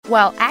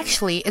Well,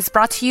 actually, is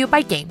brought to you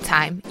by Game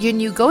Time, your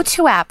new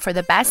go-to app for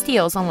the best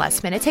deals on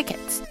last-minute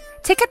tickets.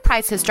 Ticket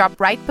prices drop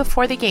right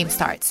before the game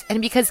starts,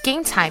 and because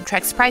Game Time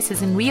tracks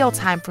prices in real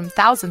time from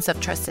thousands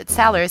of trusted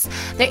sellers,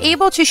 they're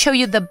able to show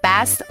you the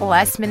best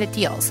last-minute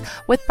deals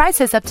with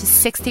prices up to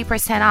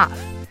 60% off.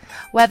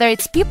 Whether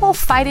it's people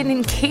fighting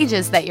in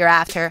cages that you're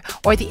after,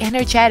 or the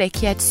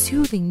energetic yet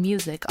soothing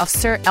music of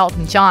Sir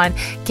Elton John,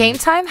 Game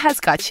Time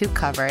has got you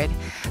covered.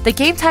 The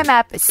Game Time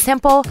app is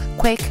simple,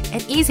 quick,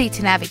 and easy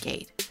to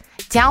navigate.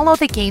 Download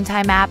the Game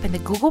Time app in the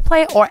Google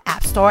Play or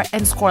App Store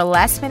and score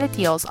last-minute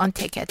deals on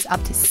tickets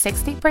up to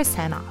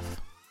 60%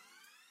 off.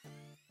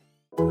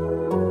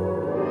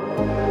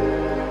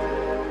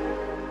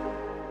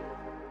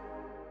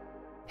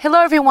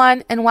 Hello,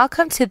 everyone, and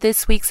welcome to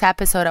this week's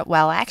episode of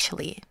Well,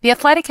 Actually, the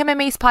Athletic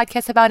MMA's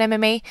podcast about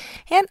MMA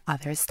and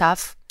other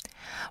stuff.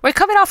 We're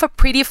coming off a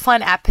pretty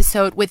fun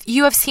episode with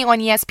UFC on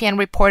ESPN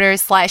reporter /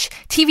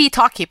 TV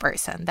talkie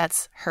person,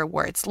 that's her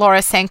words,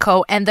 Laura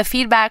Sanko, and the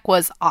feedback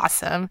was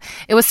awesome.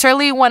 It was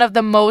certainly one of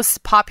the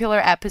most popular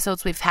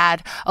episodes we've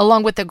had,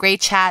 along with the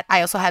great chat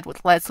I also had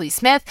with Leslie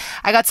Smith.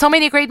 I got so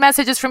many great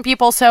messages from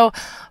people, so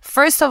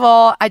first of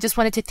all, I just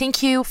wanted to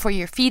thank you for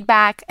your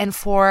feedback and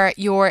for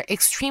your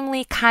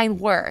extremely kind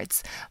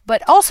words.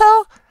 But also,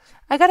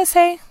 I gotta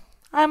say,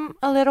 I'm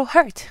a little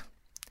hurt.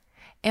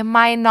 Am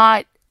I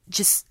not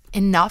just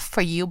enough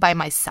for you by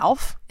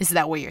myself? Is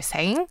that what you're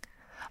saying?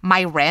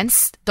 My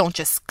rants don't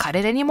just cut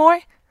it anymore?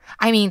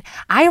 I mean,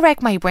 I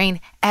rack my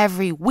brain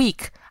every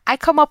week. I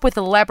come up with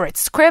elaborate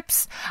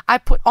scripts. I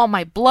put all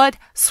my blood,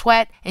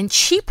 sweat, and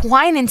cheap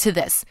wine into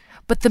this.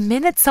 But the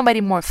minute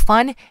somebody more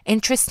fun,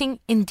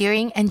 interesting,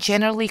 endearing, and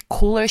generally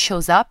cooler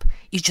shows up,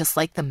 you just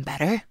like them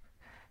better?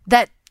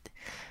 That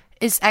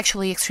is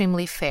actually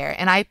extremely fair.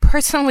 And I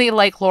personally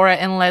like Laura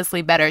and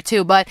Leslie better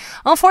too. But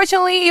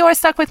unfortunately, you are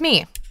stuck with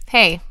me.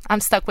 Hey,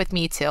 I'm stuck with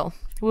me too.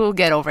 We'll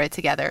get over it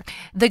together.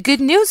 The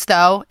good news,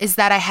 though, is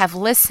that I have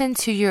listened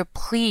to your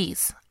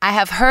pleas. I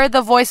have heard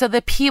the voice of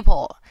the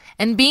people.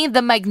 And being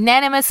the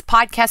magnanimous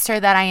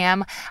podcaster that I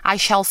am, I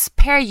shall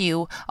spare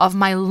you of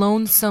my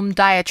lonesome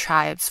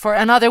diatribes for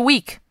another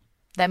week.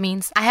 That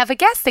means I have a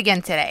guest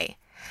again today.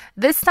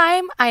 This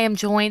time, I am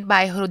joined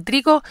by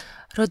Rodrigo.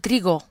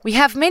 We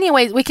have many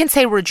ways. We can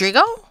say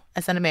Rodrigo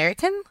as an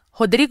American.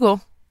 Rodrigo,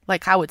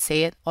 like I would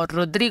say it. Or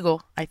Rodrigo,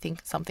 I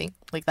think, something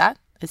like that,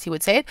 as he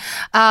would say it.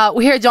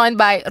 We are joined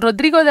by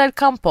Rodrigo del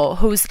Campo,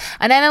 who's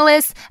an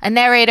analyst, a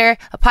narrator,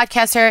 a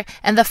podcaster,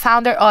 and the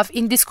founder of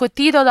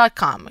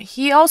Indiscutido.com.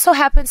 He also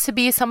happens to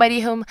be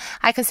somebody whom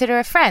I consider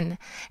a friend.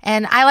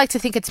 And I like to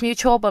think it's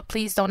mutual, but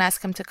please don't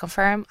ask him to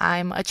confirm.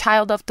 I'm a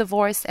child of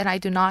divorce, and I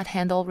do not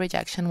handle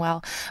rejection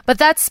well. But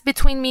that's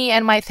between me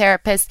and my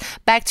therapist.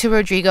 Back to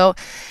Rodrigo.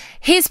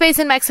 He's based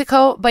in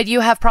Mexico, but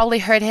you have probably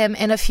heard him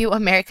in a few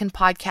American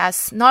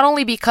podcasts, not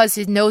only because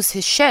he knows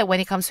his shit when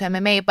it comes to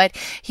MMA, but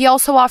he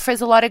also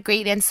offers a lot of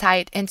great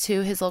insight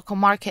into his local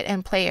market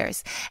and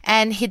players.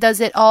 And he does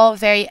it all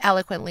very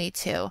eloquently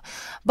too.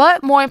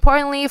 But more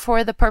importantly,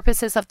 for the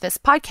purposes of this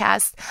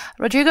podcast,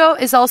 Rodrigo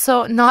is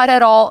also not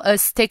at all a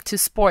stick to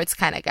sports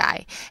kind of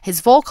guy.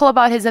 He's vocal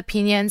about his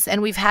opinions,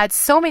 and we've had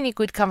so many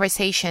good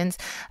conversations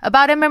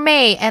about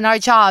MMA and our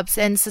jobs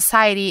and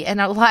society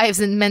and our lives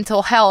and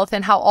mental health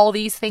and how all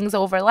these things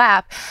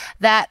overlap,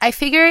 that I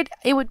figured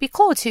it would be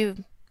cool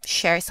to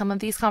share some of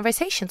these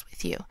conversations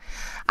with you.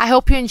 I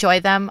hope you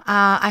enjoy them.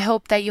 I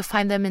hope that you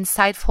find them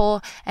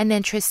insightful and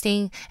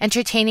interesting,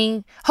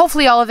 entertaining,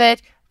 hopefully all of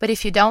it. But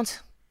if you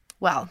don't,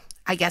 well,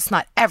 I guess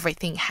not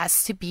everything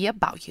has to be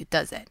about you,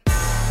 does it?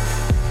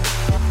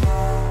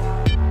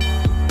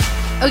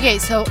 Okay,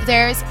 so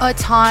there's a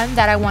ton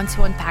that I want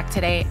to unpack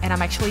today, and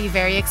I'm actually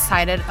very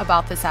excited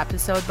about this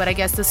episode, but I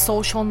guess the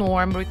social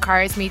norm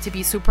requires me to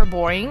be super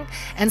boring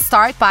and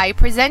start by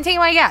presenting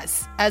my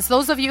guests. As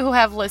those of you who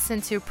have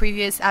listened to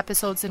previous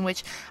episodes in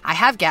which I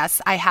have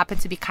guests, I happen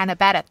to be kind of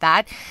bad at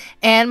that.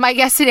 And my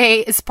guest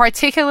today is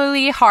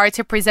particularly hard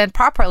to present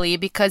properly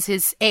because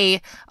he's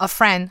A, a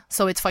friend,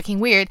 so it's fucking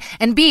weird,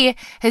 and B,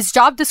 his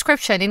job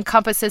description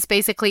encompasses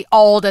basically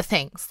all the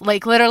things.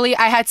 Like literally,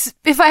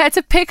 if I had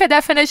to pick a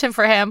definition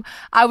for him,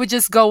 I would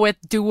just go with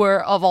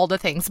doer of all the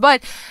things.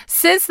 But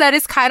since that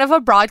is kind of a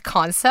broad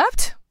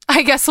concept,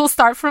 I guess we'll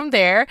start from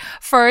there.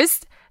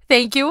 First,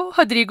 thank you,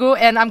 Rodrigo,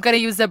 and I'm going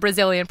to use the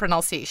Brazilian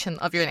pronunciation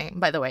of your name,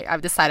 by the way.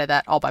 I've decided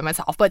that all by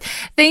myself. But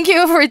thank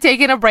you for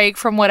taking a break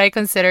from what I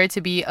consider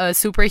to be a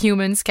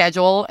superhuman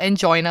schedule and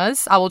join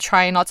us. I will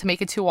try not to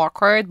make it too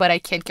awkward, but I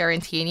can't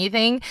guarantee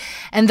anything.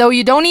 And though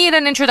you don't need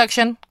an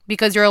introduction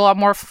because you're a lot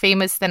more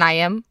famous than I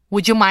am,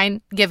 would you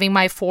mind giving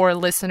my 4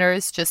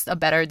 listeners just a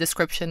better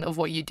description of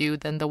what you do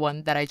than the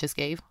one that I just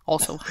gave?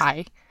 Also,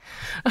 hi.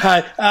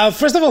 Hi.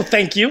 First of all,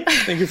 thank you.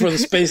 Thank you for the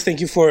space. Thank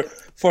you for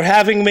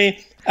having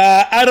me.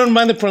 I don't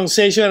mind the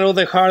pronunciation. I know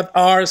the hard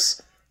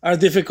R's are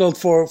difficult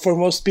for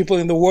most people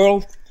in the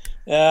world.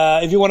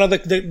 If you want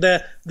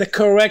the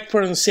correct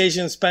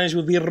pronunciation in Spanish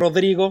would be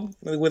Rodrigo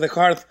with a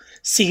hard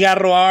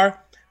cigarro R.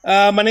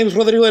 My name is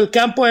Rodrigo del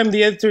Campo. I'm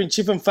the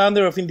editor-in-chief and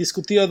founder of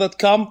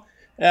Indiscutido.com.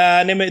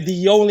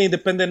 the only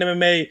independent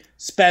MMA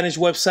Spanish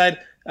website.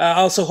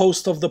 Also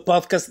host of the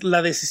podcast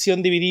La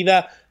Decisión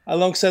Dividida,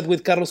 alongside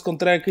with Carlos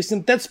Contreras and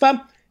Christian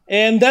Tetzpa.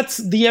 And that's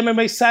the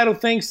MMA side of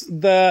things.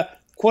 The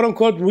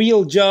quote-unquote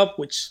real job,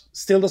 which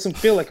still doesn't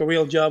feel like a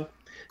real job,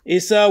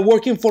 is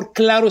working for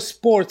Claro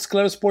Sports.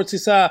 Claro Sports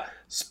is a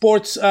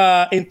sports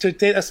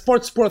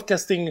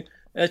broadcasting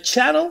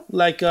channel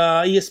like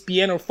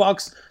ESPN or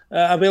Fox,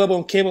 available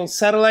on cable and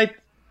satellite,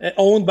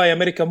 owned by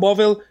América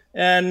Móvil.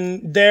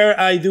 And there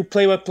I do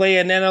play-by-play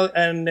and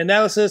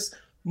analysis,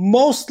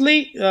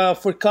 mostly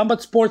for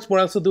combat sports, but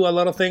I also do a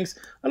lot of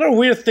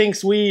weird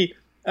things. The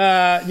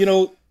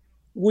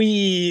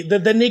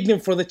nickname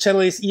for the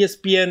channel is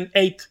ESPN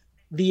 8,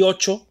 the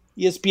Ocho,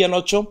 ESPN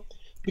Ocho,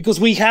 because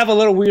we have a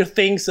lot of weird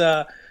things.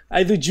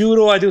 I do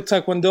judo, I do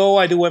taekwondo,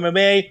 I do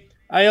MMA.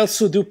 I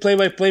also do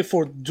play-by-play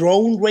for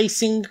drone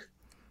racing,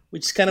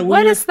 which is kind of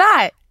weird. What is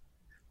that?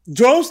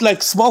 Drones,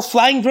 like small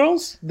flying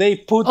drones. They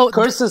put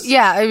curses.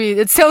 Yeah, I mean,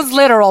 it sounds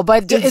literal,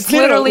 but it's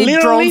literally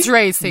drones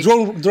racing.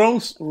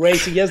 Drones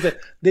racing, yes.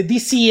 The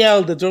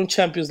DCL, the Drone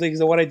Champions League,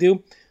 is what I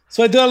do.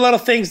 So I do a lot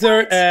of things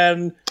there,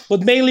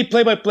 but mainly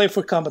play-by-play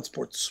for combat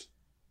sports.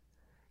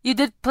 You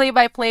did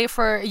play-by-play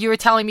you were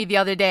telling me the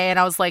other day, and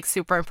I was like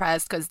super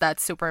impressed because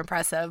that's super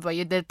impressive. But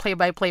you did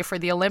play-by-play for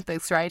the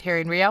Olympics, right, here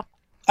in Rio?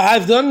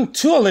 I've done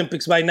 2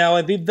 Olympics by now.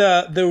 I did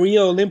the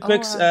Rio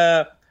Olympics,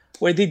 where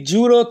I did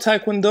judo,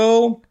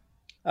 taekwondo.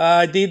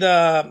 I did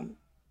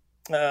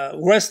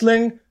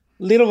wrestling,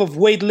 little of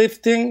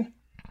weightlifting,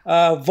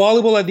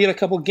 volleyball. I did a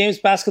couple of games.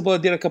 Basketball. I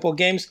did a couple of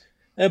games,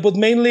 but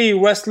mainly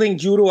wrestling,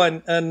 judo,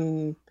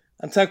 and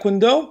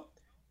taekwondo.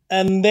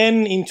 And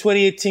then in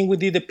 2018, we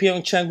did the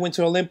Pyeongchang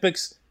Winter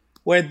Olympics,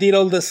 where I did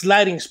all the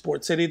sliding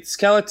sports. I did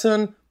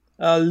skeleton,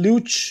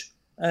 luge,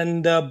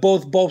 and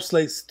both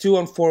bobsleds, 2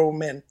 and 4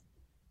 men.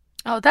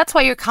 Oh, that's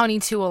why you're counting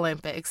 2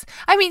 Olympics.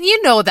 I mean,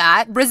 you know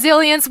that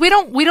Brazilians, we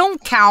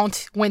don't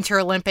count Winter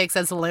Olympics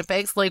as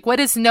Olympics. Like, what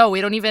is no?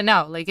 We don't even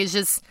know. Like, it's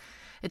just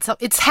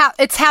it's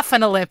half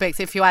an Olympics,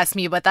 if you ask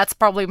me. But that's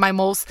probably my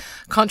most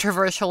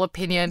controversial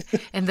opinion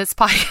in this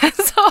podcast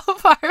so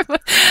far.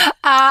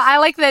 I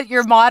like that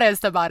you're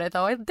modest about it,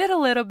 though. I did a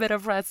little bit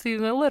of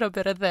wrestling, a little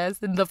bit of this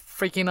in the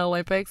freaking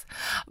Olympics.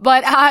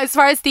 But as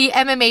far as the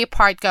MMA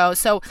part goes,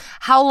 so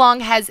how long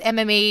has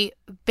MMA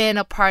been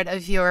a part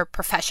of your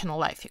professional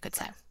life, you could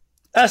say?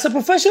 As a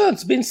professional,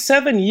 it's been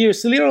 7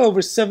 years, a little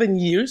over 7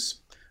 years.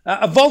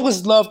 I've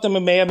always loved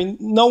MMA. I mean,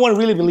 no one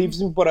really believes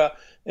me, but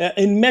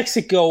in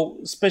Mexico,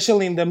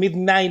 especially in the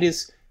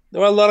mid-90s,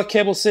 there were a lot of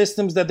cable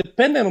systems that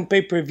depended on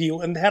pay-per-view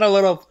and had a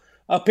lot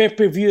of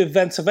pay-per-view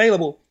events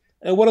available.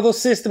 One of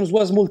those systems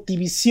was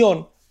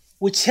Multivision,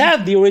 which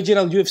had the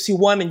original UFC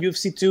 1 and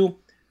UFC 2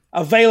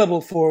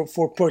 available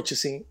for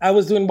purchasing. I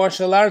was doing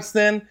martial arts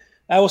then.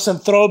 I was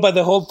enthralled by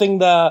the whole thing.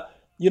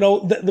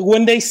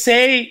 When they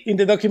say in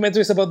the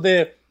documentaries about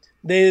the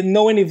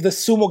knowing if the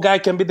sumo guy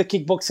can be the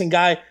kickboxing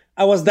guy,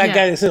 I was that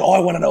guy that said, "Oh, I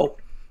want to know."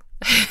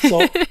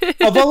 So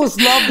I've always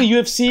loved the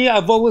UFC.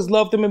 I've always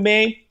loved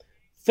MMA.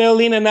 Fell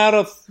in and out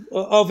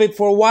of it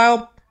for a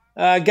while.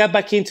 Got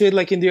back into it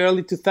like in the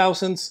early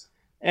 2000s.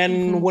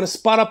 And when a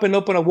spot up and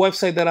opened a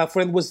website that a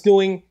friend was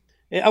doing,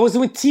 I was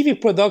doing TV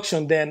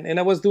production then, and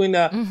I was doing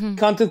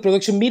content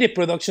production, media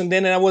production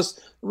then, and I was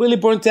really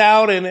burnt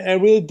out, and I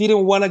really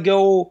didn't want to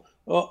go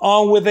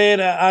on with it.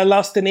 I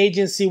lost an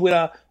agency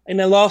in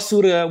a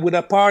lawsuit with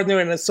a partner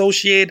and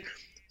associate,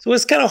 so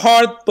it's kind of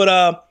hard. But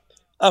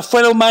a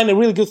friend of mine, a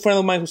really good friend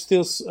of mine, who's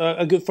still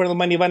a good friend of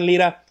mine, Ivan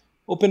Lira,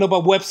 opened up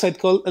a website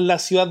called La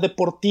Ciudad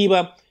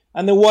Deportiva,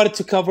 and they wanted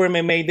to cover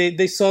MMA.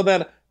 They saw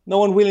that no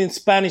one really in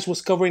Spanish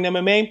was covering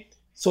MMA,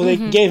 so they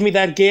gave me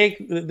that gig.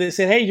 They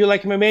said, "Hey, you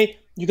like MMA?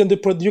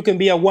 You can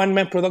be a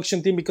one-man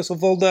production team because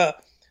of all the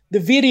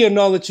video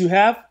knowledge you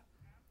have,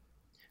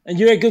 and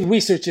you're a good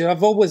researcher."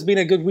 I've always been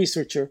a good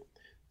researcher,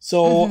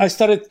 so I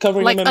started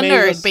covering like MMA. Like a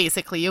nerd,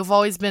 basessically. You've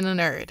always been a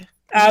nerd.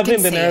 I've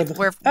been the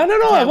nerd. I don't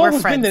know. I've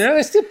always been the nerd.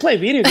 I still play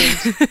video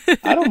games.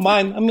 I don't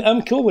mind.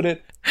 I'm cool with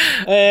it.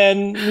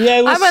 And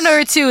yeah, I'm a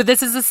nerd too.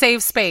 This is a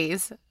safe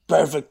space.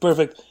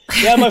 Perfect.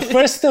 Yeah, my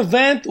first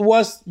event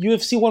was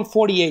UFC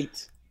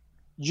 148,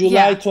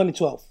 July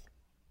 2012.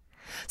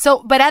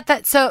 So,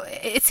 so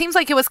it seems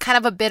like it was kind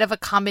of a bit of a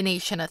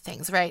combination of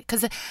things, right?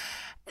 Because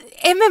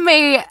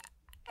MMA,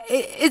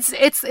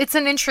 it's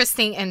an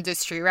interesting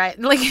industry, right?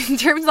 Like in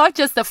terms not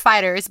just the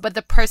fighters, but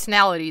the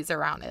personalities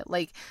around it.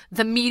 Like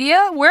the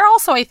media, we're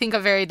also, I think, a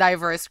very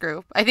diverse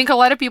group. I think a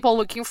lot of people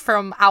looking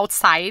from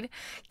outside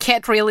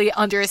can't really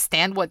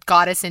understand what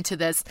got us into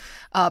this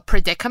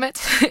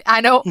predicament. I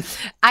know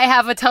I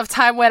have a tough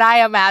time when I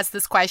am asked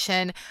this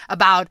question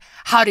about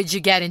how did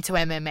you get into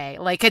MMA?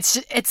 Like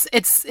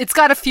it's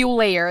got a few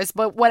layers,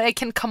 but what I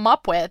can come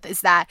up with is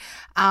that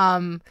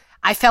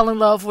I fell in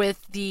love with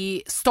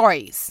the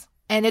stories.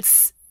 And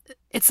it's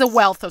a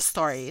wealth of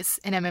stories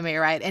in MMA,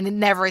 right? And it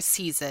never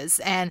ceases.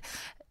 And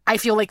I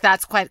feel like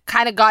that's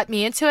kind of got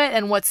me into it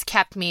and what's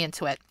kept me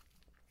into it.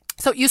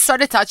 So you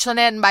sort of touched on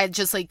it, and by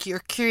just like your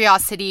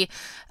curiosity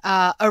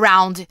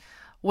around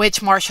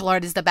which martial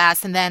art is the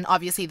best, and then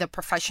obviously the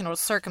professional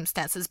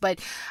circumstances. But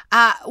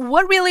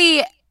what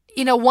really,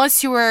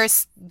 once you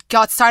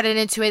got started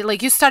into it,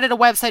 like you started a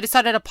website, you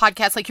started a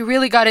podcast, like you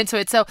really got into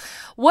it. So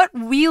what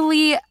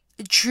really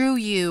drew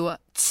you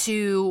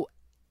to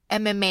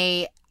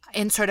MMA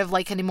in sort of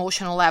like an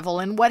emotional level,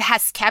 and what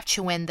has kept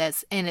you in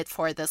it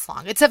for this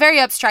long? It's a very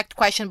abstract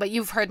question, but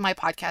you've heard my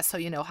podcast, so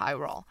you know how I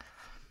roll.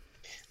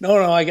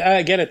 No,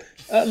 I get it.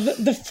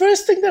 The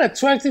first thing that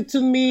attracted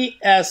to me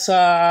as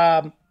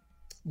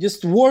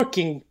just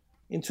working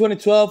in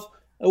 2012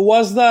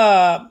 was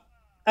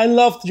I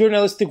loved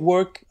journalistic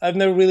work. I've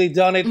never really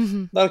done it.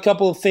 Done a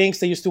couple of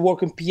things. I used to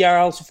work in PR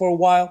also for a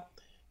while,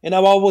 and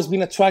I've always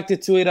been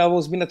attracted to it. I've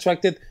always been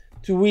attracted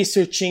to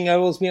researching. I've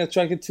always been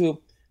attracted to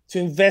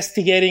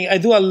investigating. I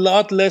do a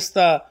lot less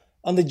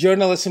on the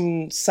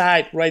journalism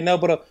side right now,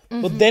 but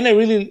then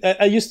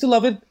I used to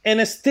love it,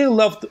 and I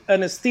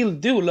still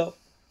do love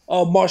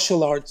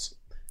martial arts.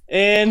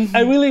 And I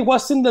really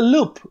was in the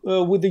loop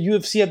with the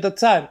UFC at that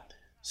time.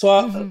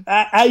 So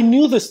I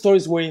knew the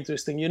stories were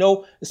interesting,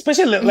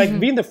 especially like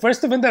being the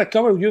first event that I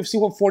covered, UFC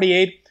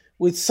 148,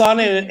 with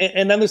Sonnen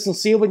and Anderson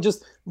Silva, and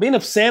just being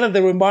upset at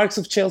the remarks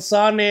of Chael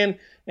Sonnen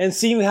and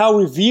seeing how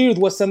revered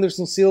was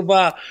Anderson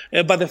Silva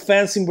by the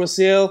fans in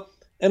Brazil,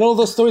 and all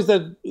those stories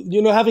that,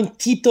 having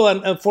Tito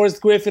and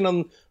Forrest Griffin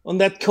on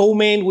that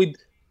co-main,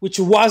 which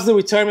was the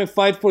retirement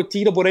fight for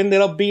Tito, but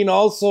ended up being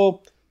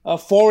also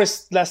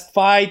Forrest's last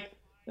fight.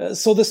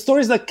 So the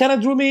stories that kind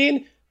of drew me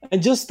in,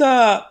 and just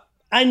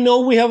I know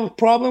we have a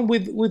problem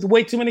with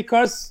way too many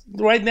cars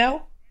right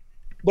now,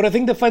 but I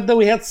think the fact that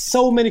we had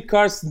so many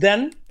cars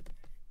then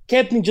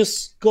kept me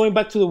just going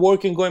back to the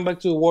work.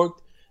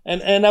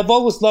 And I've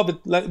always loved it,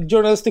 like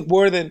journalistic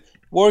work and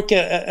work.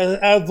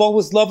 I've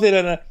always loved it.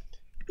 And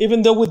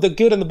even though with the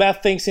good and the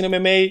bad things in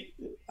MMA,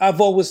 I've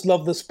always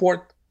loved the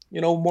sport,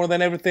 more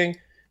than everything.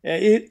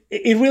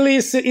 It really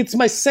is. It's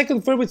my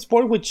second favorite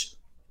sport, which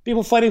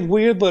people find it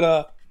weird,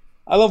 but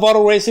I love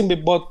auto racing,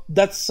 but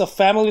that's a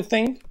family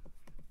thing,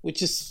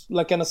 which is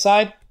like an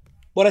aside.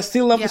 But I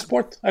still love the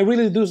sport. I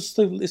really do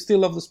still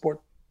love the sport.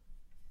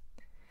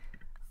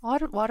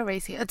 Auto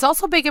racing. It's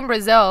also big in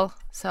Brazil,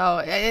 so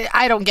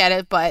I don't get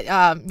it, but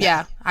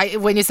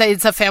when you say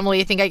it's a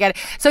family, I think I get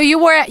it. So you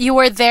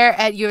were there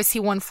at UFC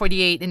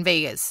 148 in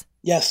Vegas.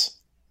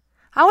 Yes,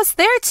 I was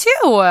there too.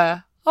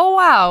 Oh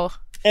wow!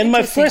 And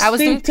my first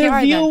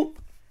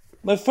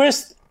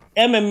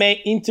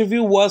MMA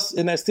interview was,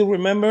 and I still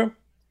remember,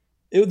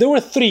 there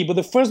were 3, but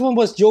the first one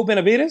was Joe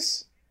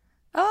Benavidez.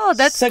 Oh,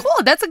 that's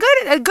cool. That's a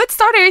good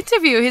starter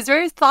interview. He's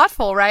very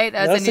thoughtful, right,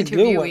 as an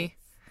interviewee.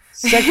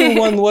 Second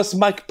one was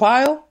Mike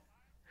Pyle.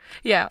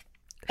 Yeah.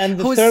 And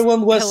the third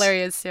one was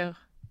hilarious too.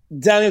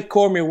 Daniel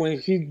Cormier, when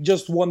he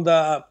just won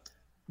the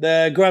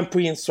Grand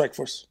Prix in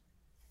Strikeforce.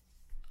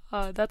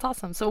 Oh, that's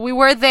awesome. So we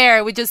were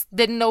there. We just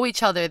didn't know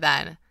each other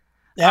then.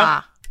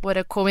 Yeah. What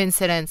a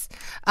coincidence.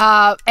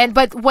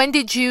 But when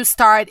did you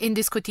start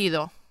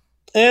Indiscutido?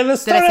 Did I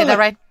say that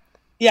right?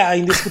 Yeah,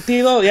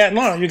 Indiscutido. Yeah,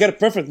 no, you got it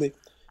perfectly.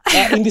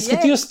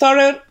 Indiscutido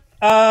started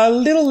a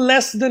little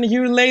less than a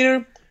year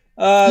later.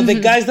 The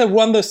guys that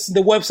run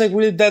the website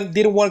really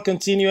didn't want to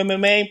continue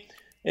MMA.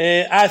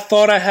 I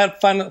thought I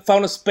had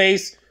found a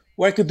space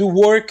where I could do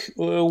work,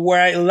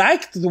 where I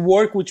liked the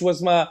work, which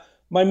was my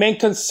main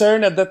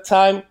concern at that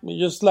time,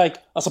 just like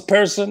as a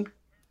person.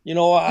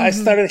 I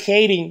started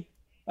hating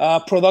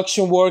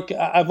production work.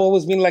 I've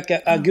always been like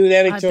a good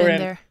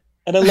editor,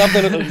 and I love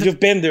that you've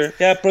been there.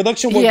 Yeah,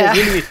 production work was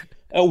really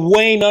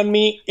weighing on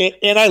me,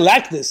 and I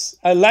like this.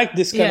 I like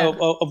this kind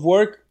of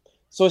work.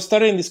 So I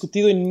started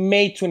Indiscutido in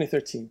May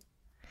 2013.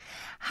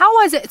 How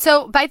was it?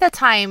 So by that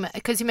time,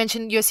 because you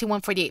mentioned UFC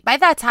 148, by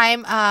that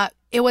time,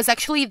 it was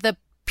actually the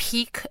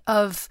peak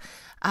of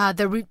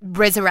the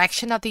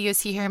resurrection of the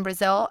UFC here in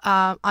Brazil.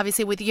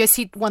 Obviously, with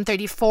UFC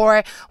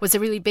 134 was a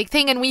really big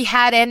thing, and we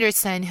had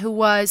Anderson, who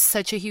was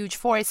such a huge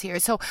force here.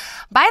 So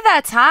by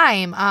that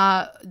time,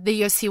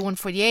 the UFC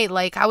 148,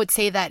 like I would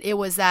say that it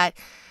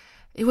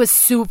was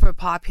super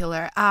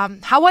popular.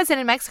 How was it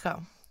in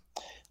Mexico?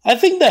 I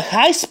think the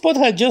high spot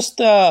had just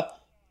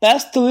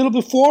passed a little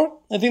before.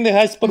 I think the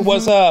high spot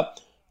was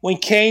when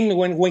Cain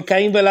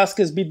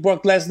Velasquez beat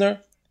Brock Lesnar.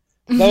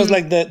 That was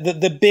like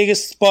the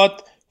biggest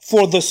spot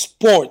for the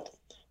sport,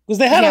 because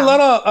they had a lot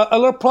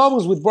of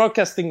problems with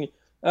broadcasting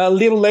a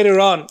little later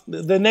on.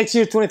 The next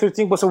year,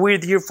 2013, was a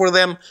weird year for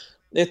them.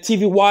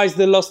 TV-wise,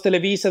 they lost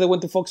Televisa, they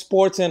went to Fox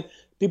Sports, and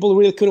people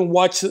really couldn't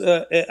watch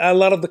a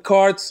lot of the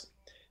cards.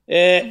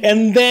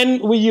 And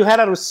then you had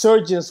a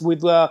resurgence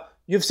with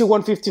UFC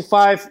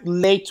 155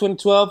 late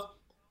 2012,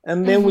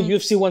 and then with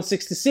UFC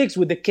 166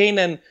 with the Cain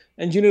and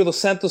Junior Dos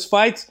Santos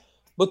fights.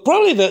 But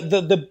probably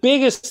the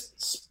biggest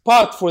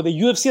spot for the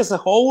UFC as a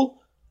whole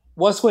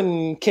was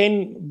when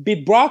Cain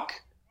beat Brock,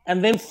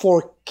 and then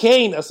for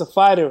Cain as a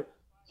fighter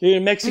here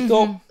in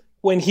Mexico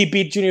when he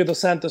beat Junior Dos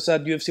Santos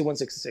at UFC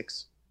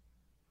 166.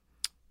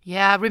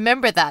 Yeah, I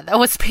remember that. That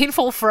was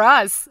painful for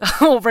us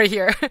over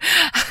here.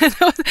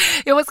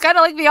 It was kind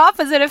of like the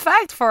opposite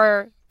effect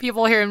for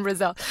people here in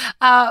Brazil.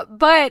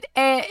 But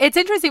it's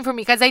interesting for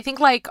me because I think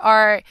like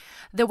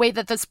the way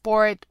that the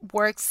sport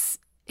works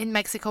in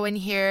Mexico and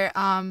here,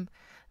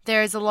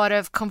 there's a lot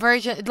of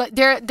conversion. Like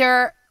there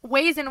are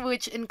ways in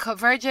which it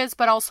converges,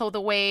 but also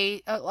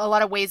a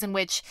lot of ways in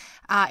which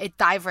it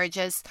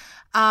diverges.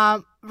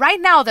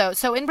 Right now, though,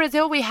 so in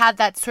Brazil we had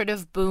that sort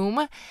of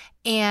boom,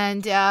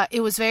 and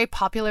it was very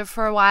popular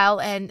for a while,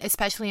 and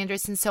especially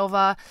Anderson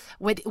Silva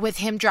with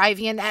him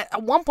driving. And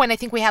at one point, I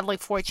think we had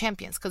like 4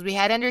 champions because we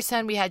had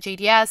Anderson, we had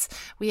JDS,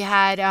 we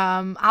had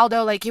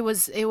Aldo. Like it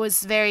was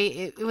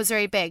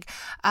very big.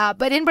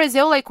 But in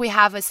Brazil, like we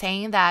have a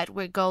saying that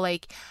we go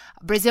like,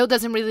 Brazil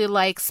doesn't really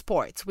like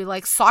sports. We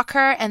like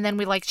soccer, and then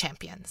we like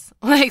champions.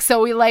 Like,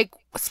 so we like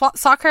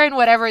soccer and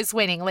whatever is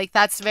winning. Like,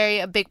 that's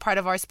a big part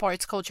of our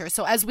sports culture.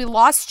 So as we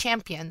lost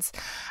champions,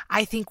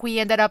 I think we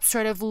ended up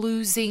sort of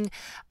losing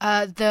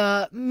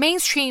the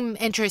mainstream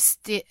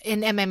interest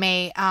in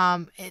MMA,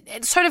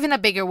 sort of in a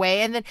bigger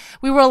way. And then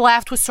we were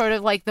left with sort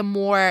of like the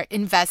more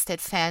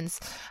invested fans.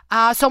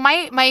 So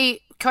my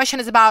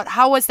question is about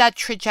how was that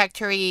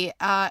trajectory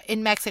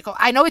in Mexico?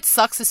 I know it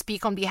sucks to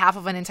speak on behalf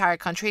of an entire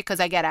country because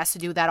I get asked to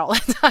do that all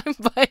the time,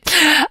 but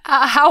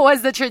how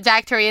was the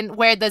trajectory and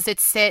where does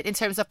it sit in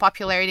terms of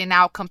popularity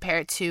now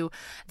compared to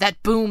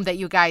that boom that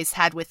you guys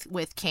had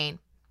with Cain?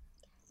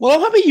 Well,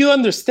 I'm happy you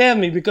understand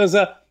me because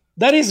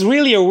that is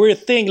really a weird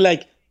thing.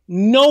 Like,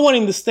 no one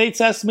in the States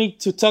asked me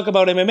to talk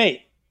about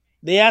MMA.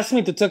 They asked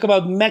me to talk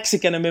about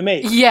Mexican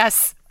MMA.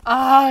 Yes.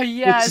 Oh,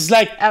 yes. Which is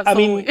like,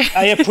 absolutely. I mean,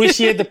 I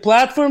appreciate the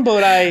platform,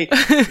 but I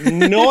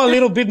know a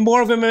little bit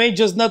more of MMA,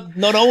 just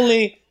not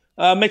only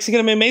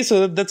Mexican MMA,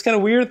 so that's kind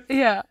of weird.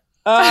 Yeah.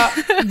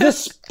 The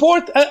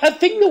sport, I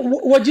think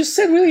what you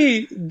said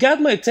really got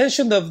my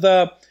attention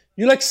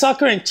you like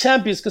soccer and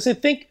champions, because I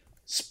think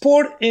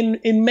sport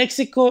in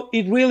Mexico,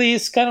 it really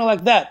is kind of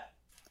like that.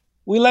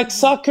 We like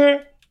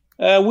soccer,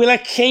 we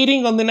like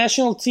hating on the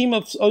national team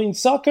in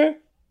soccer,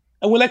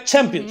 and we like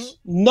champions.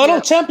 Not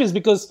all champions,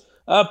 because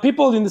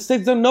people in the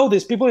States don't know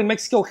this. People in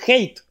Mexico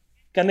hate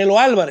Canelo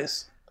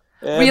Alvarez.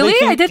 Really?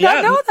 I did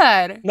not know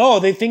that. No,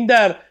 they think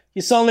that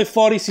he's only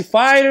fought easy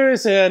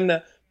fighters,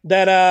 and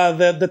that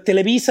the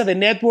Televisa, the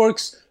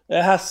networks,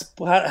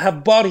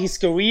 have bought his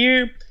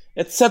career,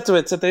 etc.,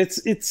 etc.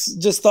 It's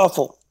just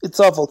awful. It's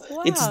awful.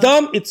 Wow. It's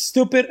dumb, it's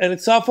stupid, and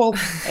it's awful,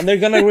 and they're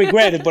gonna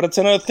regret it. But it's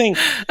another thing.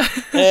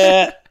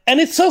 And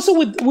it's also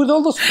with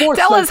all the sports.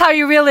 Tell us how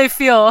you really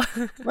feel.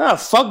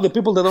 Fuck the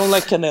people that don't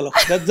like Canelo.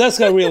 That's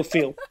how I really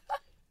feel.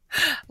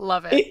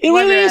 Love it. It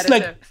really is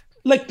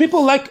like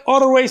people like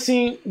auto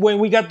racing when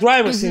we got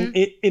drivers in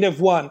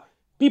F1.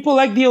 People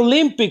like the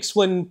Olympics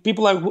when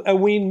people are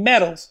winning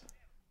medals.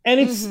 And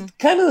it's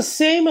kind of the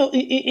same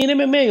in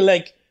MMA.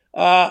 Like,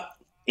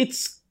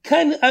 it's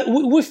kind of,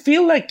 we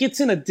feel like it's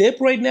in a dip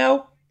right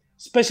now,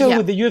 especially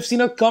with the UFC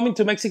not coming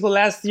to Mexico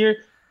last year,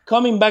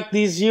 coming back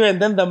this year,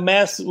 and then the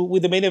mess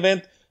with the main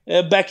event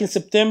back in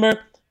September.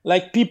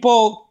 Like,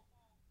 people,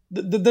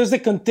 there's a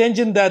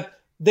contingent that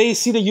they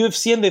see the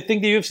UFC and they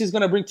think the UFC is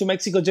going to bring to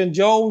Mexico Jon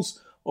Jones,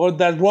 or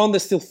that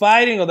Ronda's still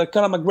fighting, or that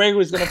Conor McGregor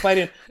is going to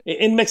fight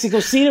in Mexico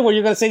City, where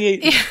you're going to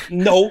say,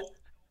 no.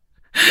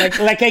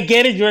 Like, I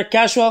get it, you're a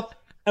casual,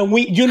 and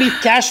you need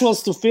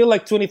casuals to fill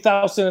like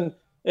 20,000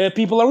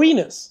 people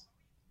arenas.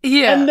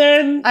 Yeah. And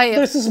then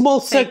there's a small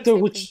sector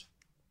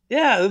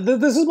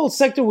there's a small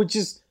sector which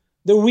is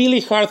the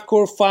really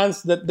hardcore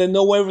fans that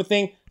know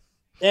everything.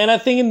 And I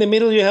think in the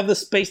middle you have the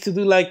space to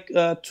do like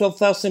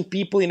 12,000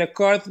 people in a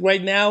card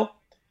right now.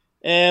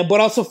 But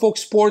also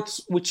Fox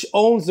Sports, which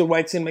owns the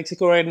rights in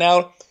Mexico right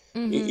now.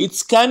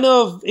 It's kind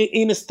of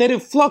in a state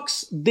of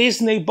flux.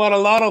 Disney bought a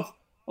lot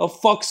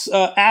of Fox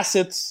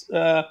assets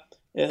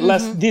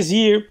this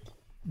year.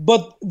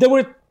 But there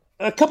were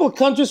a couple of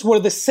countries where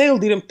the sale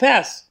didn't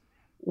pass,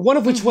 one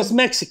of which was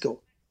Mexico.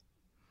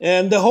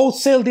 And the whole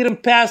sale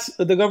didn't pass.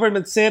 The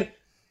government said,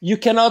 you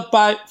cannot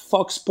buy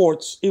Fox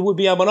Sports. It would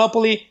be a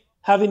monopoly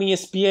having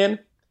ESPN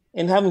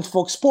and having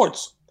Fox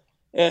Sports.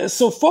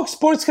 So Fox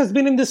Sports has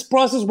been in this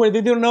process where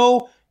they don't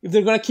know if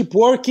they're going to keep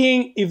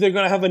working, if they're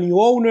going to have a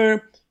new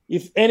owner,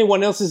 if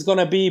anyone else is going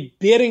to be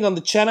bidding on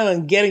the channel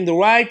and getting the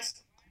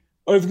rights,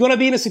 or if you're going to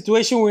be in a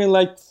situation where in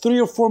like 3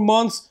 or 4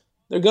 months,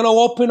 they're going to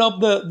open up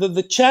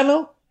the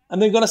channel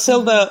and they're going to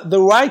sell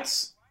the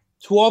rights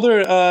to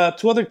other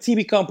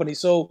TV companies.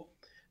 So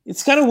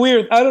it's kind of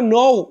weird. I don't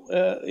know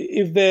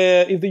if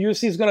the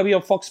UFC is going to be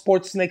on Fox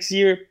Sports next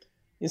year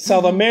in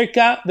South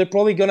America. They're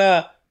probably going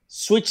to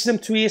switch them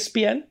to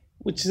ESPN,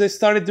 which they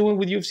started doing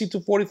with UFC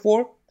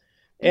 244.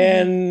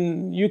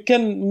 And you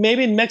can,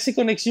 maybe in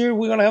Mexico next year,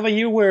 we're going to have a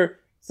year where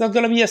it's not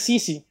going to be as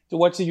easy to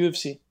watch the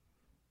UFC.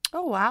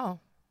 Oh, wow.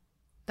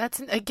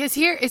 I guess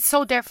here it's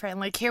so different.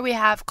 Like here we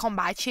have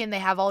Combate and they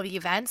have all the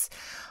events.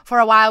 For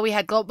a while we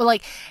had Globe, but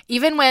like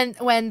even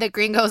when the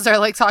gringos are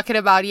like talking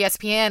about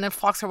ESPN and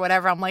Fox or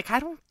whatever, I'm like, I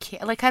don't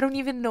care. Like I don't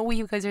even know what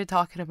you guys are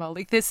talking about.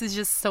 Like this is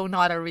just so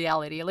not a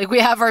reality. Like we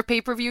have our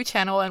pay-per-view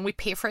channel and we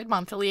pay for it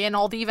monthly and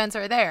all the events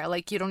are there.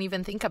 Like you don't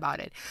even think about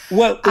it.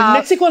 Well, in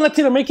Mexico and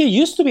Latin America, it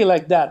used to be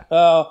like that.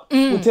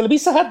 When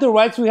Televisa had the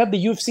rights, we had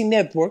the UFC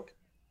network.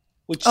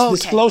 which Okay.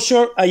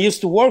 disclosure, I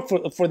used to work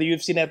for the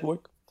UFC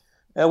network,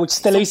 which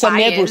Televisa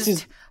Networks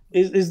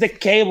is the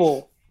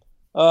cable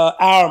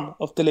arm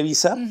of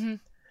Televisa.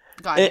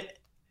 Got it.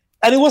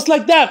 And it was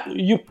like that.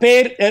 You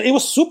paid, and it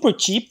was super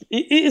cheap.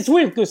 It's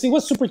weird because it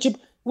was super cheap.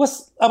 It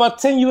was about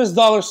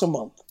 $10 a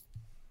month.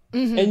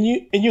 And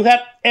you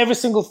had every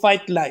single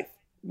fight live.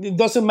 It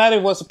doesn't matter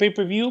if it was a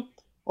pay-per-view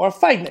or a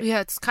fight night. Yeah,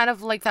 it's kind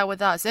of like that with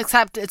us,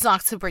 except it's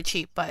not super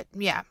cheap. But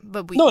yeah,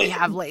 but we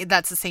have like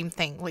that's the same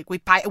thing. Like we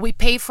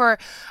pay for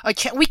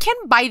we can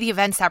buy the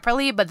event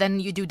separately, but then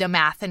you do the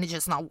math and it's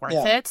just not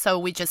worth it. So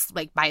we just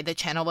like buy the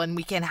channel and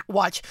we can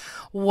watch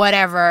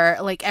whatever,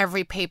 like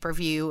every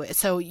pay-per-view.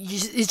 So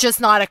it's just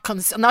not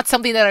not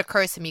something that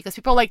occurs to me because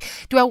people are like,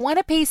 do I want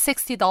to pay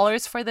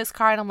 $60 for this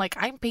card? I'm like,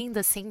 I'm paying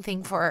the same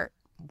thing for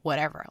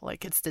whatever.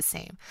 Like it's the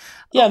same.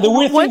 Yeah, the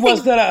weird thing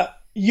was that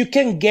you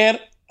can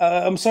get.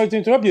 I'm sorry to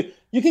interrupt you.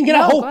 You can get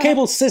a whole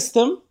cable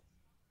system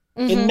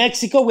in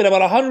Mexico with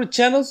about 100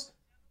 channels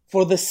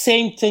for the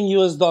same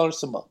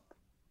 $10 a month.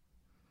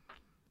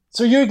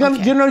 So you're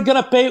not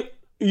gonna pay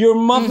your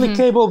monthly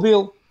cable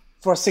bill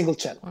for a single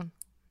channel.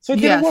 So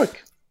it didn't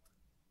work.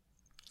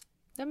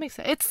 That makes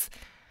sense.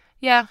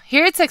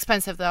 Here it's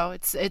expensive though.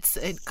 It's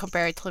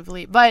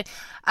comparatively, but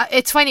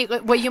it's funny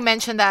what you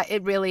mentioned that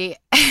it really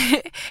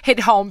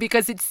hit home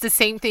because it's the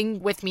same thing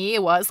with me.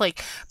 It was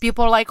like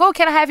people are like, "Oh,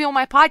 can I have you on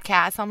my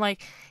podcast?" I'm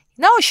like,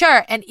 "No,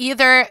 sure." And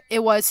either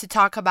it was to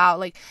talk about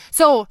like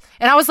and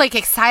I was like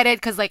excited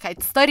because like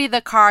I'd studied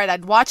the card,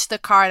 I'd watched the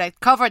card, I'd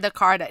covered the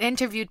card, I'd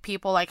interviewed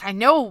people, like I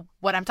know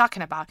what I'm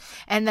talking about.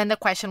 And then the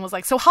question was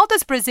like, so how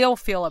does Brazil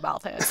feel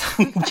about this?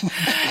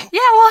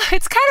 Yeah, well,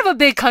 it's kind of a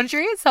big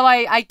country, so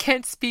I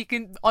can't speak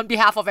on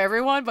behalf of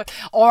everyone,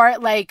 or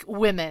like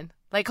women.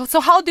 Like, so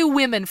how do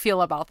women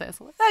feel about this?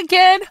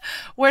 Again,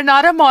 we're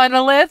not a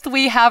monolith.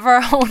 We have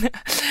our own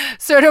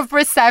sort of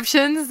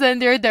perceptions and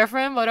they're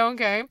different, but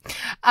okay.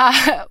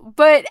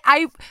 But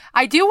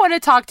I do want to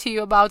talk to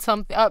you about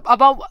something,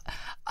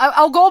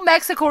 I'll go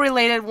Mexico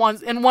related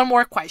once in one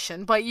more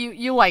question, but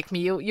you like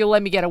me, you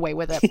let me get away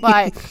with it.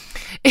 But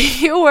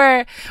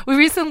we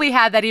recently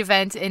had that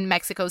event in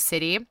Mexico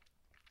City.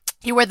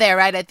 You were there,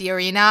 right, at the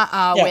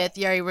arena with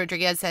Yair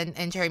Rodriguez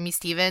and Jeremy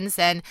Stevens,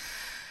 and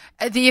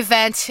the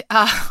event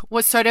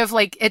was sort of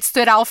like, it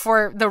stood out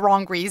for the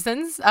wrong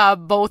reasons,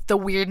 both the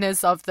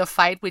weirdness of the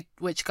fight,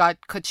 which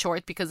got cut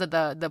short because of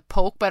the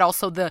poke, but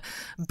also the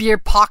beer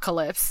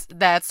apocalypse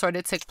that sort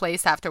of took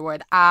place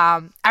afterward.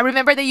 I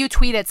remember that you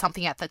tweeted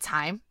something at the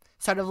time,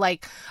 sort of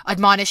like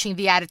admonishing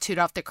the attitude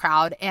of the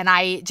crowd. And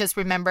I just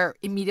remember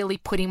immediately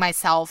putting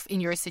myself in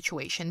your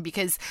situation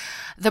because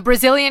the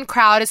Brazilian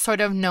crowd is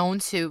sort of known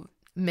to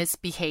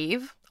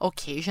misbehave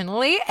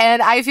occasionally,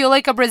 and I feel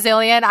like a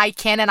Brazilian, I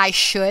can and I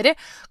should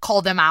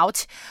call them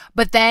out.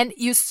 But then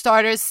you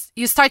start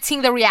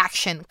seeing the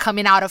reaction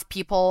coming out of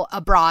people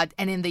abroad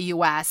and in the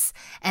US,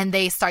 and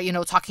they start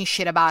talking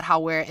shit about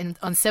how we're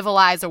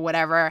uncivilized or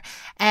whatever,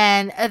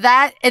 and then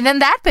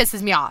that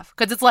pisses me off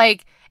because it's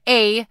like,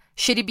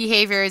 shitty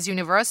behavior is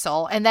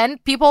universal, and then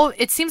people,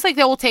 it seems like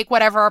they will take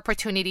whatever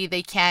opportunity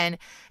they can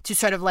to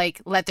sort of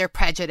like let their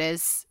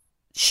prejudice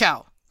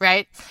show.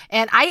 Right.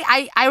 And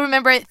I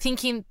remember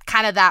thinking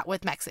kind of that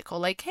with Mexico,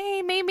 like,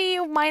 hey, maybe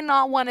you might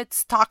not want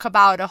to talk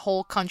about a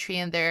whole country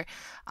and their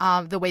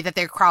the way that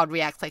their crowd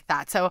reacts like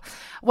that. So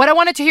what I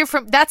wanted to hear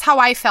that's how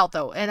I felt,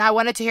 though. And I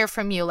wanted to hear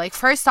from you. Like,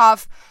 first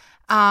off,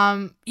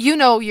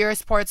 your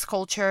sports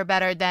culture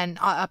better than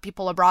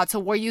people abroad.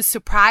 So were you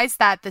surprised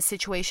that the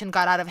situation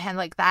got out of hand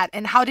like that?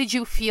 And how did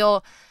you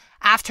feel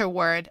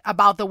afterward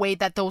about the way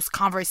that those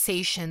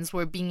conversations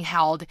were being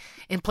held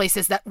in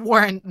places that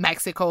weren't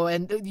Mexico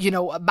and,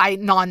 by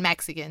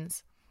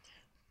non-Mexicans?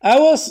 I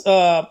was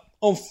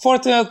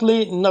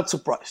unfortunately not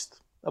surprised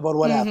about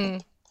what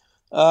happened.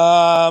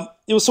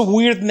 It was a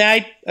weird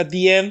night at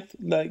the end,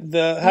 like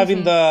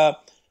having the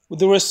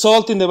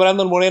result in the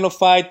Brandon Moreno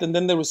fight, and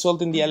then the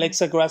result in the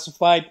Alexa Grasso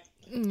fight,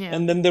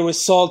 and then the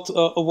result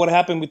of what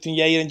happened between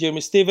Yair and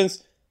Jeremy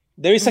Stevens.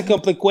 There is a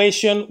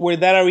complication where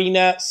that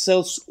arena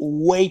sells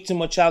way too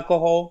much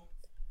alcohol.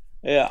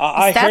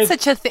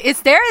 Such a thing?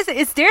 Is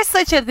there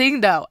such a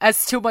thing though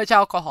as too much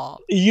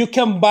alcohol? You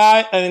can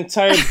buy an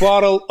entire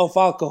bottle of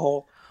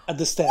alcohol at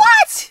the stand.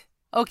 What?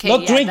 Okay.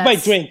 Not drink by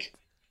drink.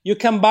 You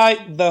can buy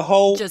the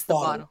whole just the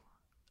bottle.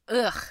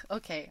 Ugh.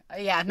 Okay.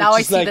 Yeah. Now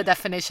I see the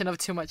definition of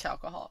too much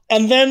alcohol.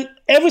 And then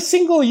every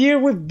single year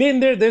we've been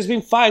there, there's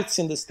been fights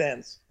in the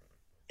stands.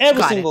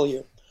 Every single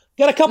year.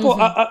 Got a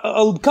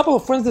couple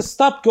of friends that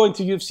stopped going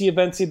to UFC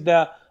events at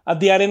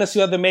the Arena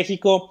Ciudad de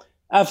Mexico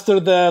after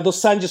the Dos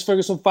Anjos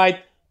Ferguson fight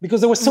because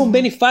there were so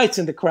many fights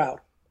in the crowd.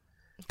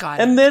 Got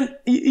it. And then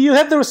you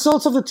had the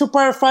results of the two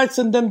prior fights,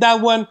 and then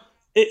that one,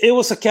 it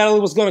was a cattle.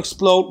 It was going to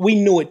explode. We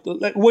knew it.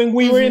 Like when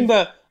we were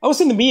I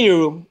was in the media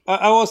room.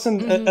 I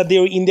wasn't in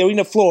the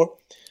arena floor.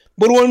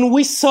 But when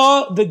we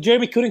saw that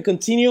Jeremy couldn't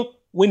continue,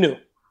 we knew.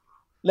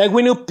 Like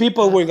we knew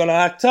people were going to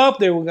act up.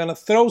 They were going to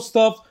throw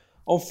stuff.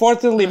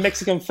 Unfortunately,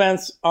 Mexican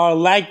fans are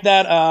like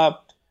that.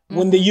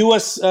 When the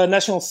U.S.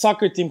 national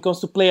soccer team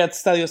comes to play at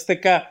Estadio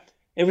Azteca,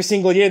 every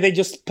single year. They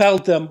just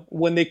pelt them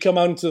when they come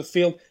out into the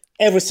field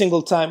every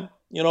single time.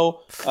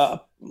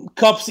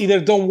 Cops either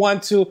don't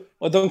want to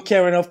or don't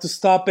care enough to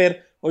stop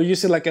it or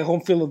use it like a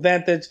home field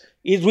advantage.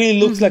 It really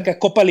looks like a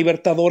Copa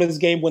Libertadores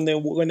game when they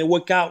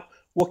walk out.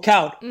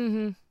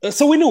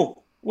 So we knew.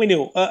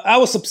 I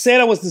was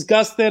upset. I was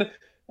disgusted.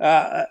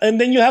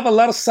 And then you have a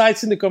lot of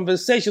sides in the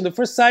conversation. The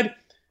first side,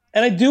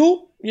 and I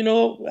do,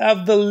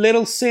 have the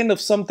little sin of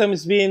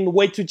sometimes being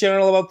way too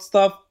general about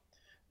stuff.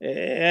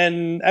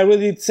 And I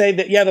really say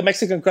that, the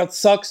Mexican crowd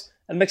sucks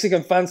and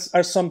Mexican fans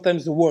are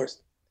sometimes the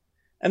worst.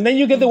 And then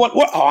you get the one,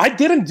 I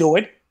didn't do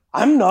it.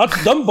 I'm not.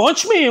 Don't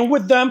bunch me in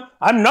with them.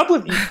 I'm not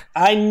with you.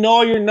 I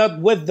know you're not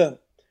with them.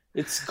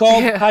 It's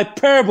called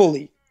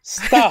hyperbole.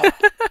 Stop.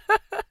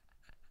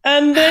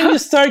 And then you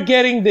start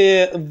getting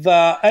and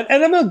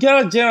I'm not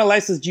going to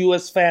generalize as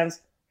U.S.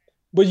 fans,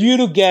 but you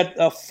do get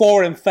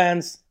foreign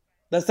fans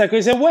that start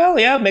crazy.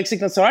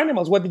 Mexicans are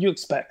animals. What did you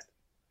expect?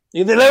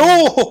 They're like,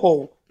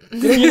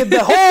 you get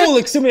the whole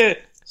extreme.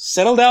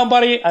 Settle down,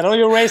 buddy. I know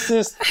you're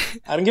racist.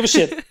 I don't give a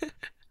shit.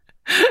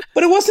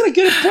 But it wasn't a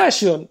good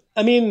impression.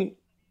 I mean,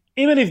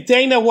 even if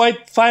Dana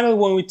White, finally,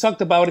 when we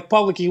talked about it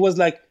publicly, he was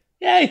like,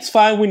 it's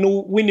fine. We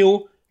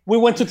knew. We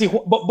went to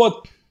Tijuana.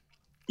 But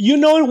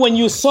when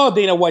you saw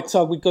Dana White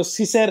talk, because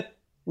he said,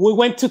 we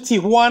went to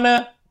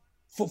Tijuana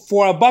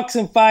for a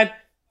boxing fight,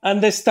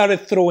 and they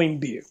started throwing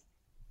beer.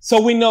 So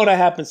we know that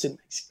happens in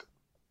Mexico,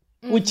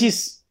 which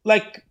is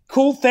like,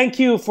 cool. Thank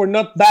you for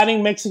not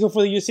banning Mexico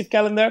for the USF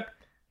calendar.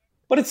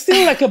 But it's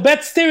still like a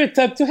bad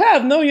stereotype to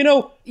have. No, we're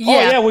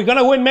going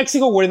to win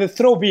Mexico where they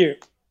throw beer.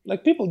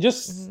 Like, people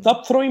just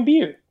stop throwing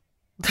beer.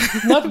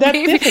 It's not that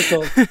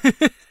difficult.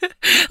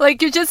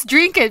 Like, you just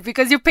drink it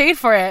because you paid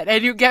for it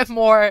and you get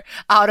more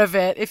out of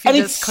it if you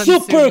just consume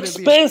it's super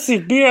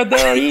expensive beer at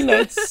the arena.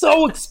 It's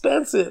so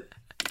expensive.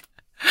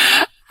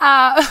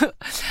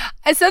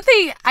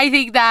 Something I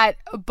think that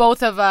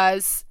both of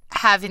us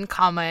have in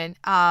common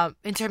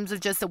in terms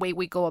of just the way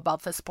we go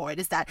about the sport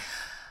is that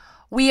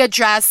we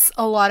address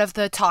a lot of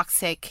the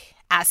toxic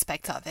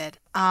aspect of it.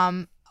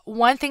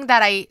 One thing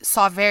that I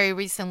saw very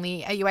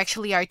recently, you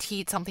actually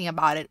RT'd something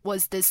about it,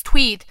 was this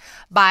tweet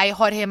by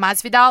Jorge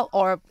Masvidal,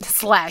 or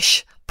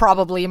 /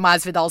 probably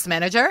Masvidal's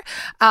manager,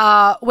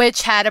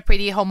 which had a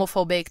pretty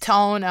homophobic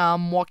tone,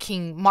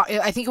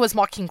 I think it was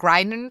mocking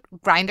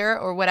Grinder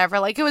or whatever.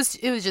 Like, it was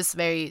just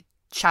very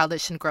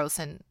childish and gross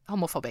and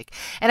homophobic.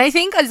 And I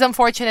think, as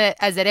unfortunate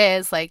as it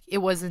is, like, it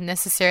wasn't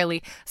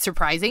necessarily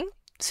surprising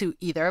to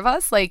either of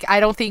us. Like, I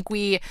don't think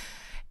we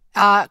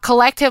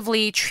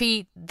collectively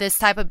treat this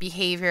type of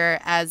behavior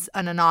as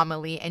an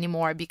anomaly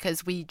anymore,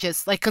 because we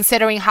just, like,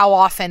 considering how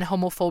often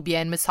homophobia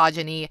and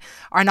misogyny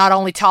are not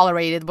only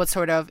tolerated but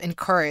sort of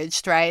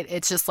encouraged, right?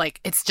 It's just like,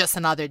 it's just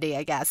another day,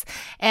 I guess.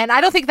 And I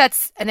don't think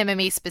that's an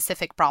MMA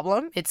specific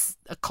problem. It's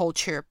a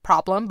culture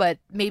problem, but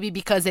maybe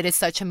because it is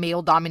such a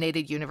male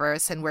dominated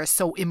universe and we're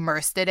so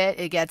immersed in it,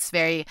 it gets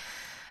very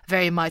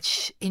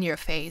much in your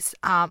face.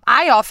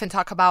 I often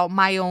talk about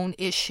my own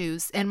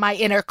issues and my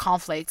inner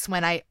conflicts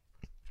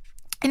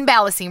in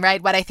balancing,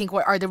 right, what I think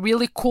are the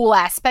really cool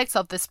aspects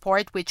of the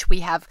sport, which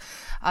we have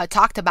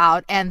talked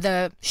about, and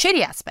the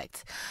shitty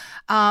aspects.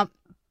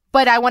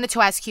 But I wanted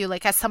to ask you,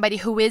 like, as somebody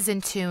who is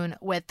in tune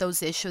with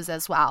those issues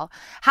as well,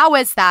 how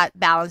is that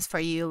balance for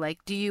you?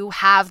 Like, do you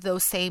have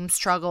those same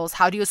struggles?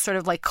 How do you sort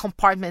of like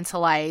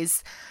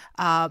compartmentalize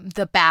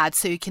the bad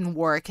so you can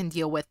work and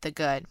deal with the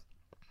good?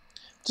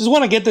 Just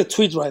want to get the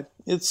tweet right.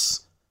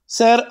 It's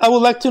said, I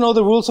would like to know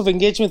the rules of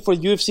engagement for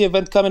UFC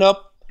event coming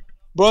up,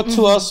 brought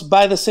to us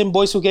by the same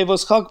boys who gave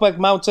us Hogback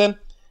Mountain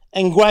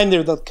and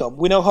Grindr.com.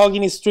 We know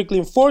hugging is strictly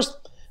enforced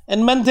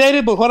and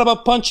mandated, but what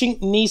about punching,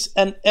 knees,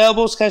 and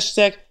elbows?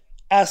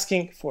 #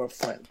 asking for a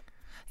friend.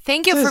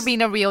 Thank you for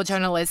being a real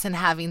journalist and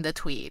having the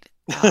tweet.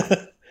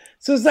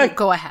 So it's like,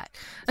 go ahead.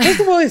 First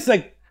of all, it's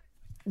like,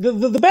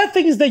 the bad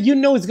thing is that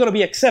it's going to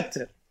be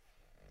accepted.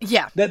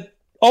 Yeah. That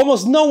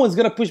almost no one's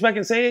going to push back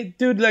and say, hey,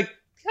 dude, like,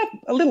 have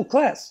a little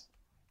class.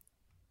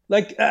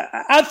 Like,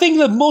 I think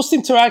that most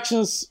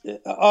interactions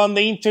on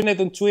the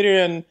internet and Twitter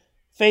and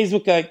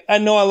Facebook, I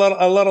know a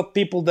lot of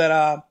people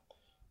that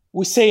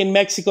we say in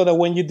Mexico that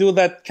when you do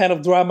that kind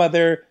of drama,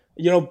 they're,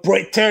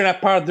 tearing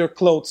apart their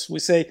clothes. We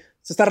say,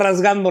 se está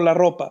rasgando la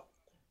ropa.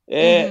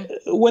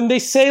 When they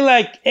say,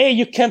 like, hey,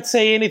 you can't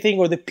say anything,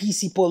 or the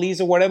PC police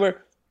or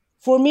whatever,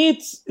 for me,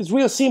 it's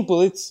real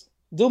simple. It's,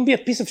 don't be a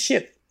piece of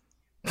shit.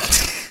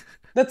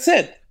 That's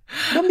it.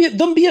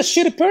 Don't be a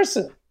shitty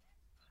person.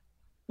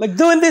 Like,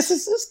 doing this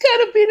is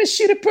kind of being a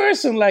shitty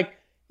person. Like,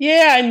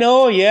 yeah, I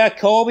know,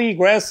 Kobe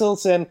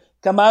wrestles and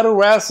Kamaru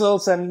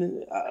wrestles,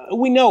 and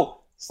we know.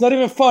 It's not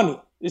even funny.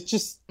 It's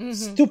just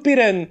stupid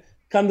and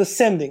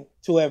condescending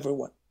to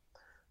everyone.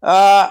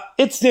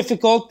 It's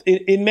difficult.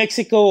 In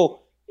Mexico,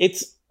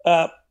 it's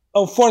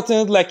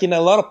unfortunate, like in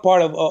a lot of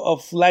part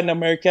of Latin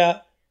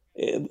America,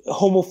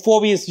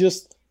 homophobia is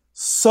just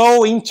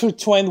so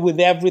intertwined with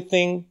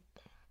everything.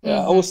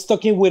 I was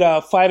talking with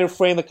a fighter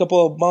friend a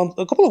couple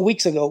of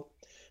weeks ago,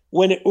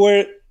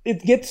 where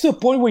it gets to a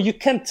point where you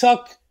can't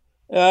talk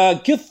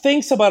good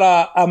things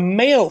about a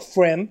male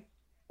friend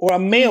or a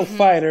male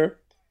fighter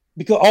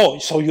because, oh,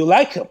 so you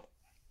like him.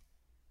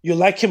 You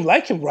like him,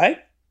 right?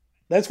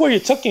 That's where you're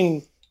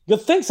talking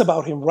good things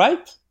about him,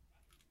 right?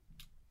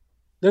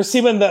 There's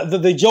even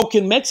the joke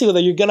in Mexico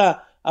that you're going to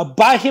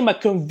buy him a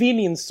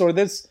convenience store.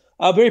 There's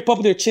a very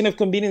popular chain of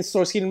convenience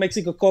stores here in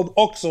Mexico called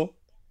Oxxo.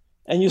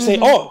 And you say,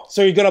 oh,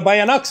 so you're going to buy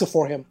an Oxxo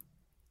for him.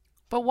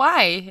 But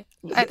why?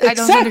 I Exactly,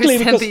 don't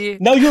understand because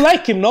now you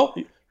like him, no?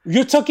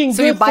 You're talking.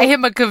 So you buy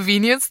him a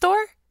convenience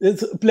store?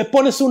 Le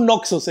pones un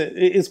Oxxo,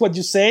 is what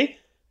you say.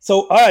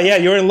 So, yeah,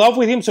 you're in love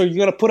with him, so you're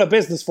going to put a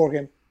business for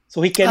him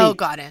so he can eat.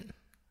 Got it.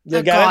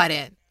 You got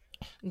it.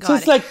 So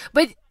it's like,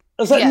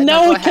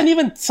 now we can't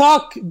even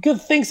talk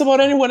good things about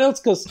anyone else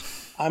because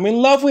I'm in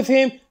love with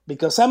him,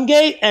 because I'm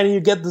gay, and you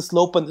get the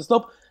slope and the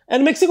slope.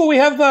 And in Mexico, we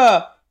have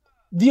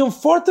the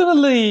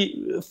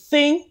unfortunately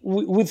thing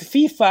with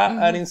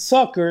FIFA and in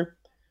soccer,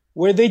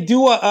 where they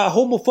do a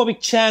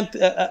homophobic chant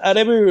at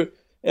every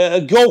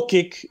goal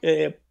kick,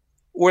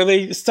 where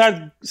they start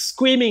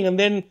screaming and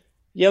then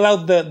yell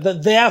out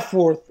the F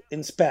word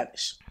in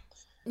Spanish.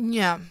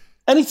 Yeah.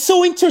 And it's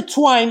so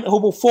intertwined,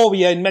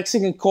 homophobia, in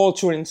Mexican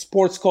culture and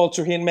sports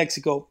culture here in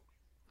Mexico.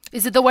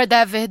 Is it the word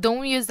that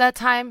Verdun used that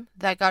time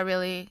that got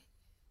him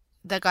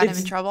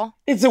in trouble?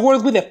 It's a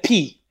word with a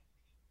P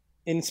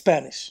in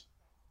Spanish.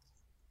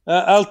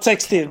 I'll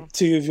text it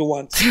to you if you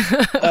want.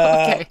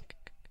 Okay.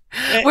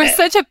 We're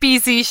such a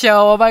PC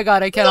show. Oh my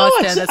god, I cannot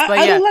stand this. But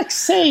I don't like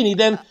saying it.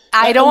 And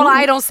I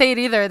don't say it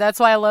either. That's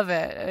why I love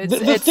it.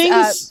 The thing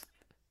is,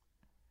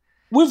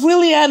 we've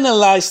really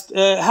analyzed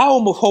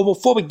how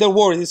homophobic the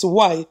word is.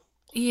 Why?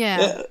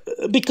 Yeah.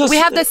 Because we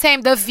have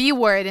the V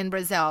word in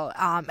Brazil,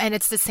 and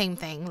it's the same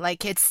thing.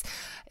 Like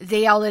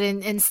they yell it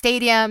in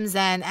stadiums,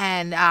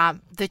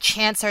 and the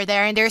chants are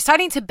there, and they're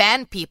starting to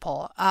ban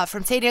people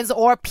from stadiums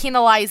or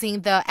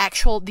penalizing the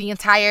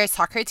entire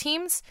soccer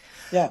teams.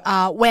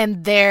 Yeah.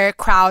 When their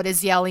crowd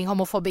is yelling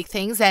homophobic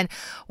things, and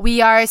we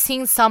are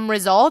seeing some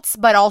results,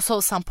 but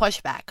also some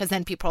pushback, because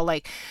then people are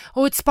like,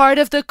 "Oh, it's part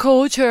of the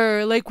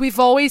culture. Like we've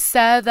always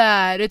said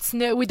that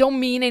we don't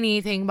mean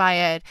anything by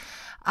it."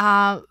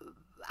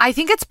 I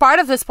think it's part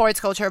of the sports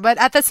culture, but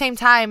at the same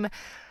time,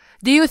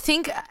 do you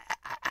think,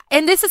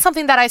 and this is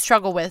something that I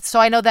struggle with, so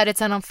I know that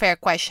it's an unfair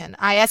question.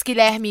 I asked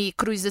Guilherme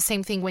Cruz the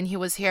same thing when he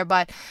was here,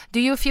 but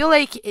do you feel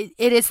like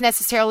it is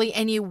necessarily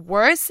any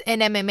worse in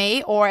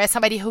MMA, or as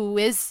somebody who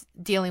is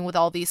dealing with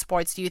all these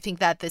sports, do you think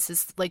that this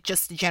is like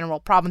just a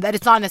general problem, that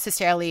it's not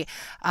necessarily,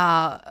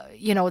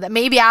 that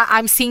maybe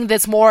I'm seeing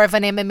this more of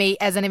an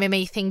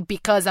MMA thing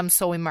because I'm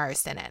so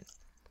immersed in it?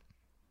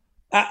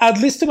 At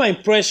least to my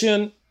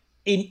impression,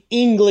 in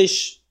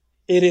English,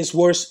 it is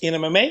worse in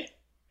MMA.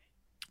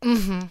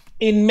 Mm-hmm.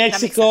 In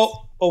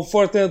Mexico,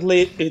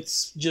 unfortunately,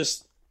 it's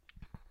just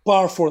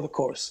par for the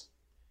course.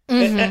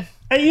 Mm-hmm.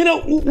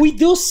 And we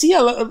do see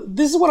a lot.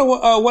 This is what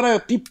I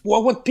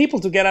want people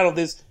to get out of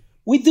this.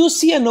 We do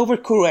see an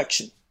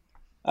overcorrection.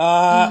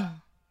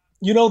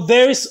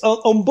 There is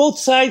on both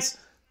sides.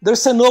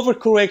 There's an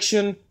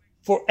overcorrection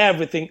for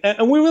everything,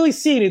 and we're really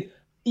seeing it.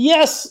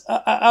 Yes,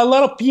 a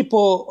lot of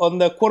people on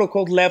the quote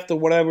unquote left or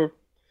whatever,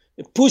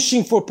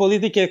 pushing for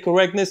political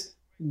correctness,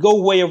 go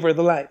way over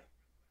the line.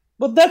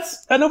 But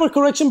that's an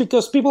overcorrection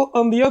because people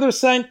on the other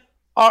side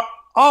are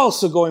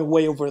also going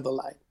way over the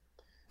line.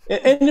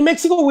 And in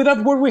Mexico, with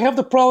that word, we have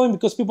the problem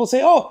because people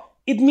say, oh,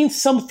 it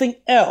means something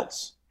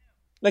else.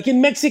 Like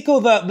in Mexico,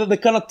 the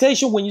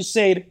connotation when you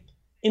say it,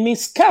 it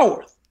means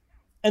coward.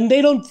 And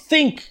they don't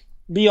think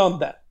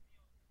beyond that.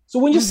 So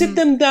when you sit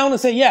them down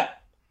and say, yeah,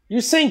 you're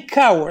saying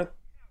coward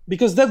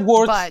because that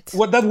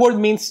word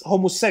means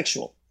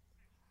homosexual.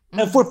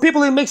 And for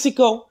people in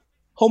Mexico,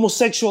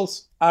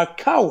 homosexuals are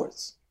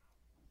cowards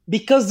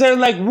because they're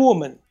like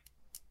women.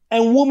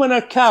 And women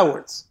are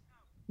cowards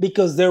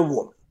because they're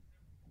women.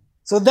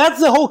 So that's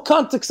the whole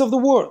context of the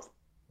word.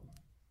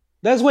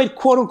 That's why it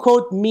quote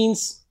unquote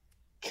means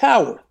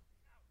coward.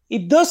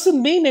 It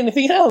doesn't mean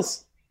anything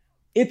else.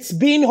 It's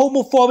being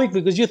homophobic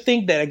because you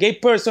think that a gay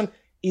person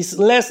is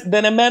less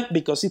than a man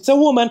because it's a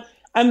woman.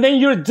 And then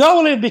you're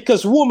doubling it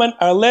because women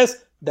are less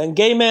than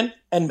gay men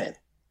and men.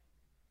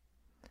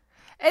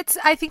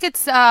 I think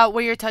it's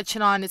what you're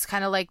touching on. It's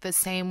kind of like the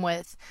same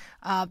with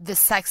the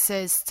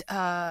sexist,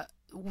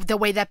 the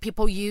way that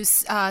people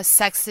use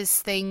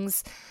sexist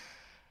things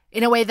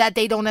in a way that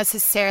they don't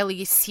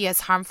necessarily see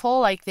as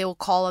harmful. Like they will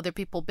call other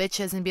people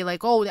bitches and be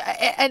like, oh,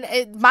 and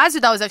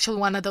Masvidal was actually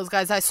one of those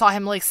guys. I saw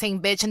him like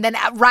saying bitch, and then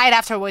right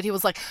afterward he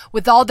was like,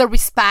 with all the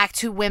respect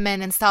to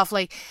women and stuff,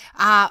 like,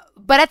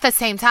 but at the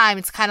same time,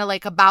 it's kind of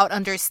like about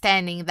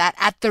understanding that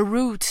at the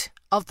root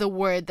of the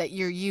word that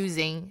you're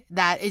using,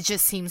 that it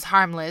just seems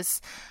harmless.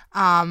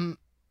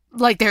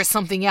 Like there's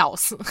something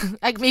else.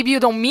 Like maybe you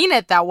don't mean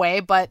it that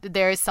way, but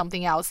there is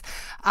something else.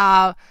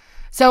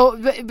 So,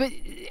 but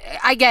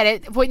I get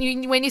it. When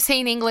you say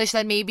in English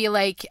that maybe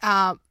like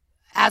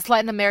as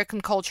Latin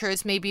American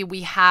cultures, maybe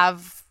we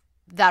have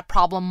that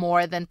problem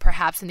more than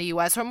perhaps in the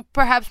US, or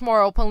perhaps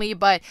more openly.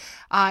 But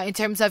in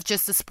terms of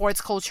just the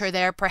sports culture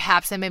there,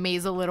 perhaps MMA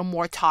is a little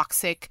more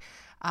toxic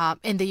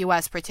in the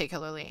US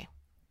particularly.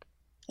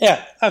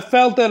 Yeah, I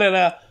felt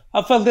that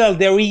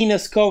the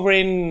arenas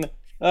covering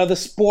the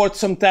sport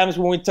sometimes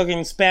when we're talking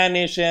in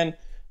Spanish, and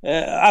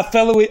I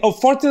felt it.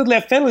 Unfortunately,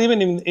 I felt it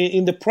even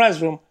in the press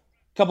room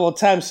a couple of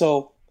times.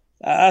 So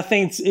I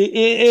think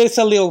it's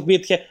a little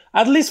bit,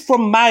 at least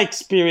from my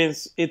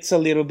experience, it's a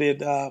little bit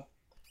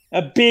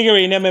bigger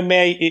in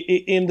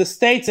MMA in the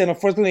States, and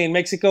unfortunately in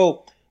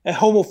Mexico,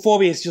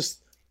 homophobia is just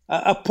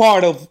a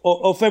part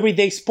of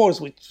everyday sports,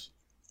 which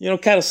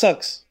kind of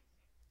sucks.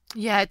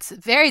 Yeah, it's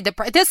very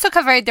this took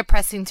a very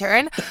depressing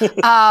turn,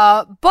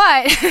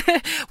 but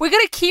we're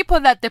gonna keep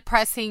on that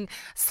depressing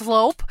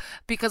slope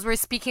because we're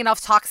speaking of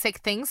toxic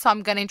things. So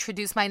I'm gonna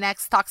introduce my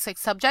next toxic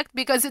subject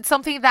because it's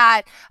something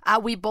that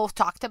we both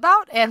talked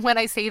about, and when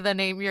I say the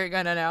name, you're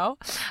gonna know.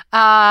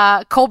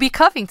 Colby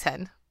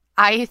Covington.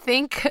 I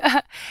think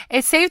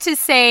it's safe to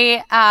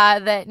say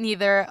that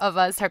neither of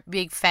us are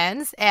big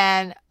fans,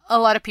 and a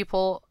lot of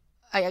people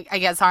I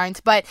guess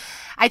aren't. But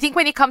I think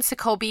when it comes to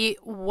Colby,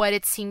 what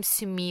it seems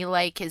to me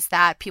like is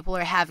that people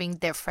are having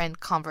different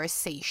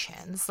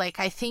conversations. Like,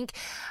 I think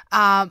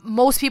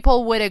most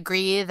people would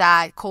agree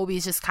that Colby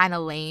is just kind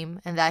of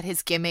lame and that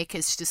his gimmick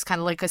is just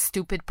kind of like a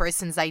stupid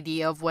person's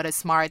idea of what a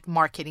smart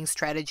marketing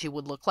strategy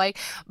would look like.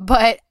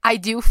 But I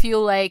do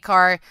feel like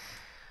our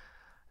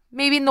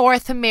maybe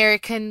North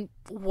American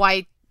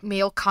white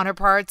male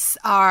counterparts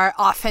are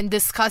often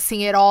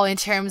discussing it all in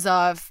terms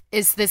of,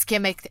 is this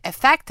gimmick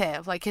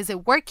effective? Like, is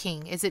it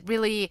working? Is it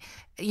really,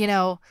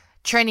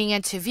 turning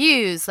into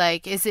views?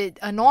 Like, is it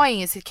annoying?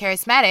 Is it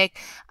charismatic?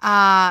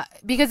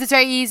 Because it's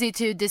very easy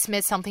to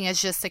dismiss something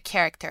as just a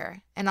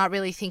character and not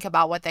really think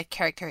about what that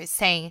character is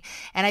saying.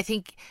 And I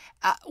think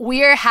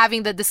we're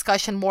having the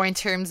discussion more in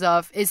terms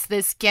of, is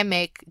this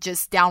gimmick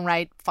just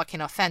downright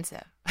fucking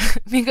offensive?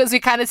 Because we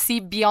kind of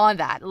see beyond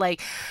that.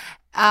 Like,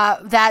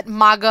 that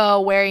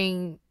MAGA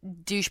wearing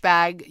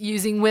douchebag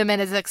using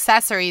women as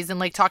accessories and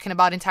like talking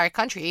about entire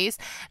countries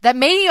that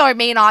may or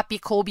may not be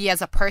Colby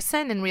as a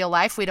person in real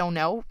life. We don't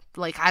know.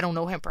 Like, I don't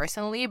know him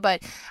personally,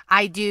 but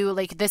I do,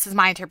 like, this is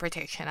my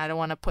interpretation. I don't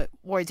want to put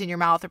words in your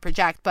mouth or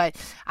project, but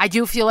I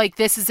do feel like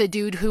this is a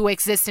dude who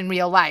exists in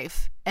real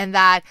life and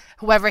that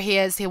whoever he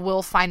is, he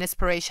will find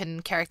inspiration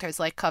in characters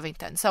like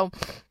Covington. So,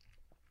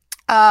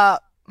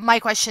 my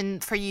question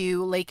for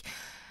you, like,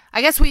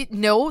 I guess we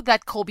know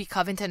that Colby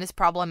Covington is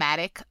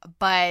problematic,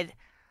 but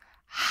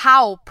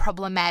how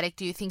problematic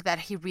do you think that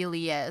he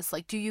really is?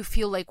 Like, do you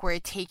feel like we're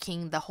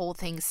taking the whole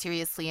thing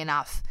seriously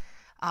enough,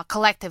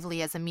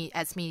 collectively as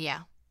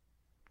media?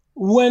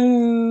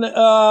 When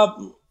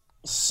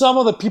some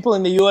of the people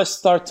in the U.S.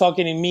 start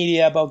talking in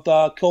media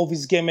about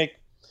Colby's gimmick,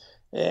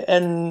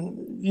 and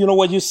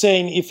what you're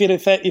saying, if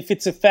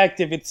it's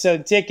effective, it's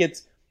selling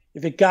tickets,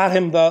 if it got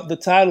him the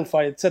title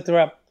fight,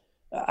 etc.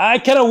 I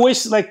kind of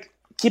wish, like,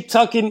 keep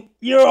talking.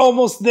 You're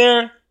almost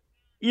there.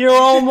 You're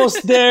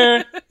almost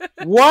there.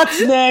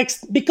 What's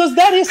next? Because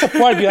that is a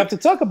part you have to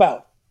talk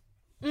about.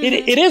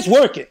 Mm-hmm. It is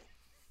working.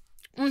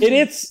 Mm-hmm.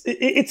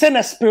 It's an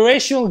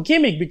aspirational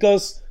gimmick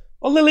because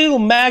all the little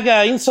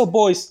MAGA insult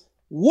boys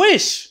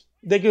wish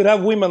they could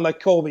have women like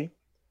Colby.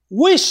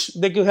 Wish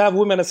they could have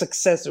women as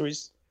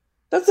accessories.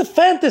 That's a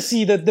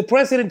fantasy that the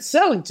president's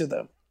selling to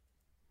them.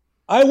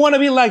 I want to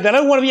be like that. I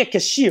don't want to be a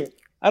cashier.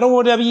 I don't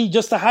want to be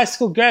just a high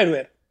school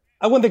graduate.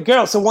 I want the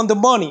girls. I want the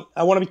money.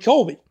 I want to be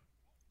Colby.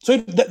 So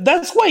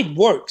that's why it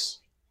works.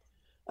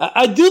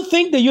 I do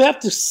think that you have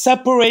to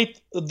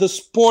separate the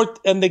sport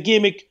and the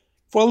gimmick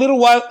for a little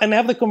while and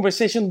have the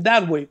conversation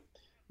that way.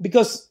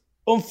 Because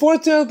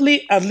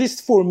unfortunately, at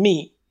least for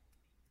me,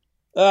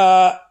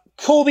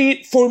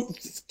 Colby,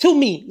 to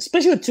me,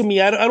 especially to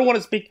me, I don't want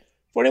to speak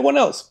for anyone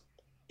else,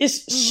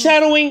 is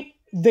shadowing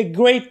the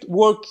great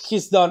work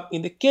he's done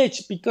in the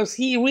cage because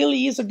he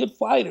really is a good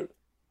fighter.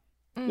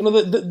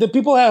 The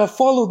people that have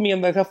followed me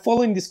and that have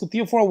followed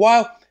Indiscutible for a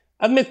while,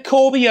 I met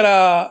Colby at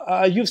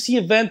a UFC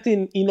event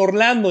in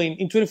Orlando in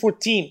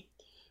 2014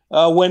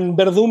 when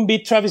Verdun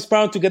beat Travis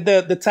Brown to get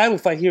the title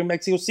fight here in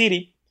Mexico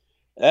City.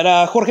 And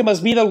Jorge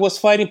Masvidal was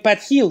fighting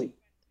Pat Healy.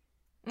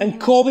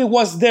 And Colby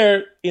was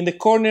there in the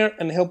corner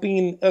and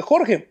helping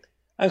Jorge.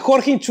 And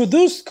Jorge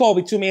introduced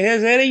Colby to me. He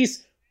said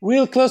he's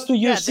real close to UFC.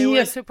 Yeah, they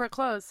were super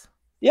close.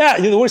 Yeah,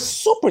 they were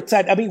super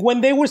tight. I mean,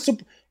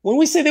 when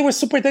we say they were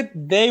super tight,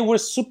 they were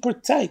super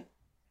tight.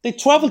 They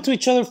traveled to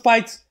each other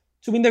fights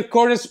to be in their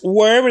corners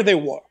wherever they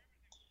were.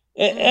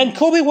 And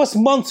Colby was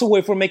months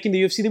away from making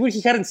the UFC debut.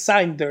 He hadn't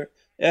signed there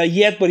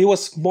yet, but he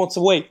was months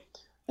away.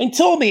 And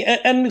told me,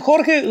 and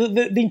Jorge,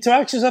 the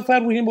interactions I've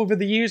had with him over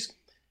the years,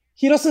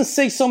 he doesn't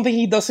say something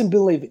he doesn't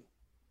believe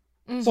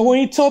in. So when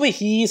he told me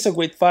he is a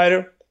great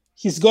fighter,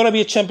 he's going to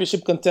be a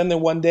championship contender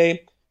one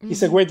day.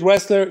 He's a great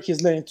wrestler.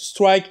 He's learning to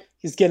strike.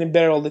 He's getting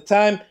better all the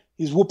time.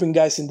 He's whooping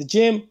guys in the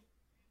gym.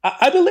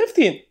 I believed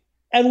him.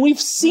 And we've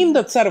seen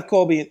that side of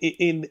Colby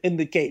in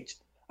the cage.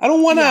 I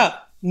don't want to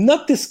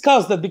not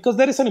discuss that because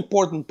that is an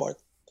important part.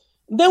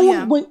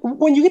 Then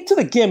when you get to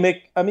the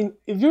gimmick, I mean,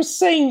 if you're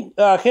saying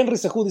Henry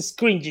Cejudo is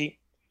cringy,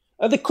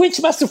 the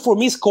cringe master for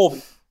me is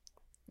Colby.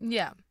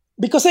 Yeah.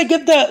 Because I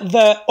get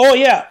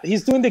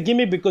he's doing the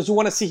gimmick because you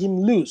want to see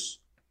him lose.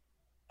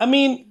 I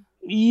mean,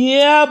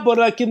 Yeah, but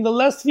like in the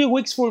last few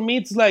weeks for me,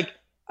 it's like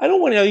I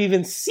don't want to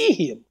even see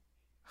him.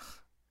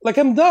 Like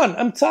I'm done.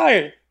 I'm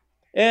tired.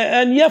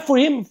 And yeah, for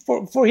him,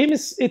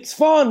 it's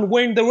fun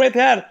wearing the red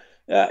hat.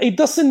 It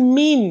doesn't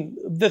mean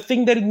the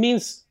thing that it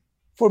means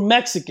for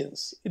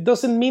Mexicans. It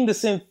doesn't mean the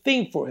same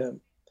thing for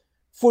him.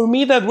 For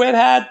me, that red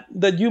hat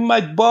that you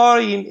might buy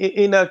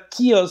in a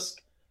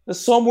kiosk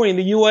somewhere in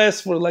the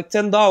U.S. for like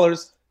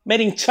 $10,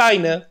 made in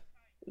China,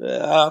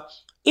 uh,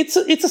 it's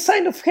a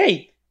sign of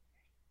hate.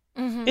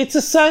 It's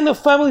a sign of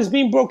families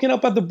being broken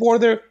up at the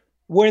border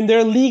when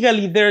they're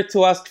legally there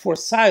to ask for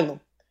asylum.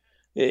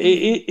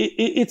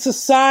 It's a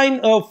sign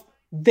of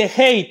the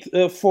hate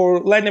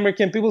for Latin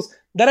American peoples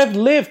that have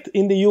lived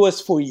in the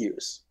US for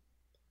years.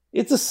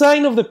 It's a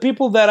sign of the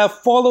people that have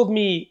followed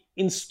me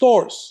in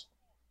stores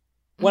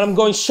when I'm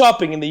going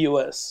shopping in the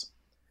US.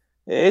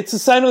 It's a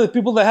sign of the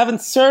people that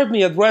haven't served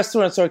me at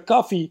restaurants or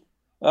coffee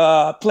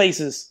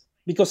places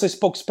because I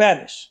spoke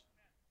Spanish.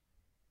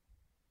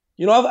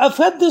 You know, I've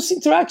had those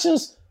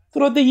interactions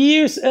throughout the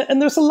years, and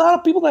there's a lot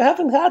of people that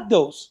haven't had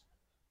those.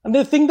 And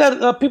they think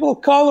that people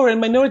of color and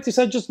minorities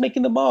are just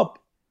making them up.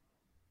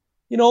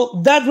 You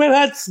know, that red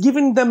hat's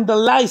giving them the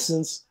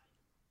license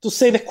to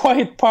say the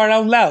quiet part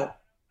out loud,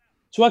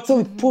 to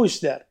actually push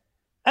that.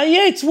 And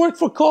yeah, it's worked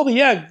for Colby.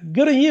 Yeah,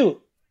 good on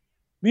you.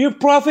 You're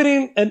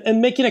profiting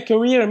and making a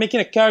career and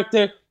making a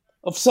character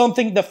of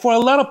something that for a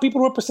lot of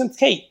people represents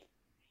hate.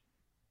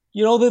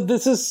 You know, that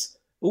this is,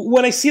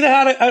 when I see the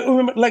hat, I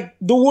remember like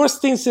the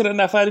worst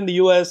incident I've had in the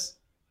US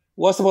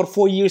was about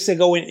 4 years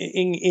ago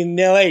in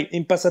LA,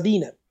 in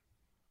Pasadena.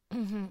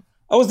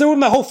 I was there with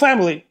my whole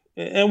family,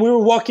 and we were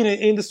walking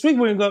in the street.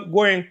 We were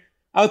going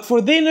out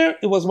for dinner.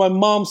 It was my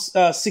mom's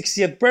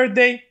 60th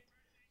birthday.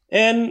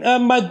 And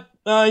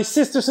my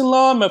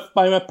sisters-in-law,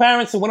 my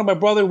parents, and one of my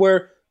brothers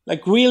were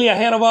like really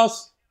ahead of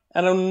us.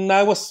 And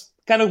I was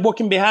kind of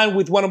walking behind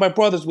with one of my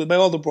brothers, with my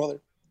older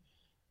brother.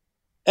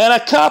 And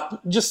a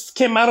cop just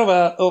came out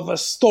of a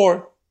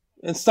store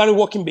and started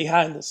walking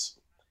behind us.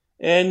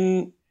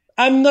 And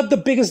I'm not the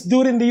biggest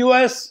dude in the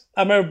US.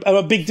 I'm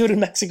a big dude in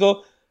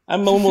Mexico.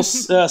 I'm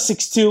almost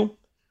 6'2".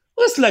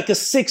 It's like a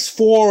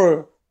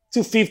 6'4",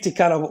 250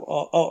 kind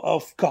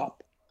of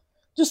cop.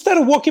 Just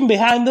started walking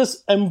behind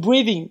us and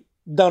breathing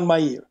down my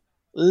ear.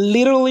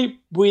 Literally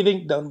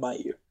breathing down my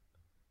ear.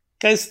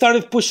 Guy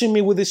started pushing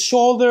me with his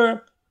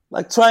shoulder,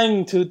 like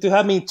trying to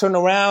have me turn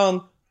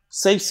around,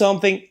 say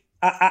something.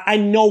 I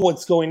know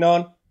what's going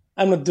on.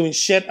 I'm not doing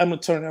shit. I'm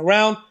not turning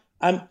around.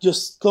 I'm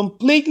just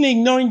completely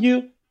ignoring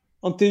you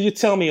until you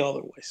tell me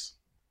otherwise.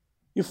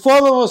 You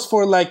follow us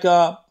for like,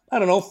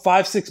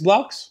 5-6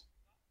 blocks.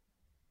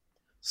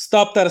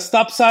 Stopped at a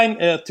stop sign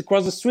to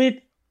cross the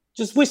street.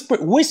 Just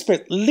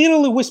whispered,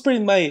 literally whispered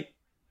in my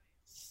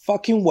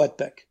fucking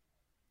wetback.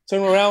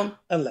 Turned around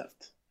and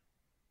left.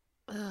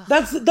 Ugh.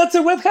 That's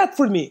a red hat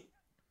for me.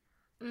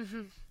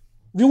 If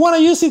you want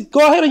to use it,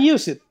 go ahead and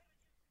use it.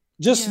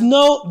 Just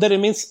know that it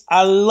means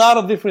a lot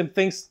of different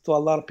things to a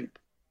lot of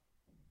people.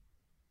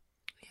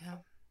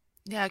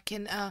 Yeah, I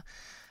can.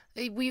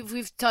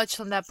 We've touched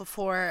on that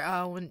before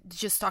when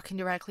just talking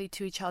directly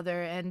to each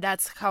other, and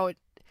that's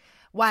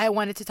why I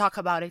wanted to talk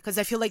about it, because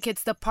I feel like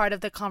it's the part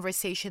of the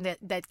conversation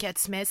that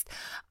gets missed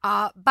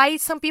by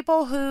some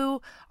people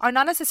who are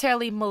not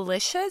necessarily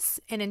malicious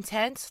in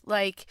intent.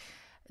 Like,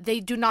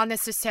 they do not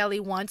necessarily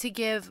want to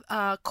give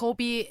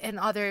Colby and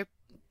other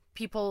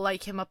people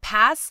like him a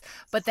pass,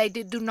 but they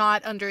do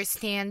not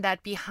understand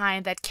that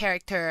behind that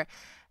character,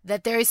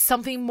 that there is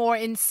something more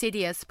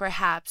insidious,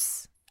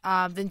 perhaps,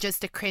 than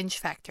just a cringe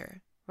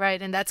factor, right?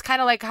 And that's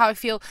kind of like how I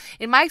feel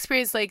in my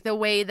experience, like the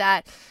way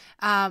that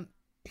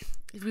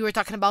we were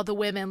talking about the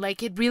women,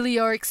 like it really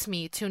irks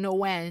me to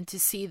no end to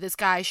see this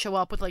guy show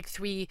up with like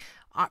 3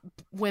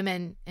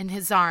 women in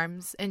his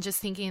arms and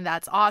just thinking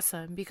that's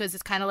awesome, because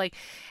it's kind of like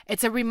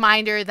it's a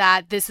reminder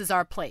that this is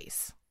our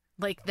place,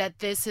 like that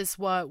this is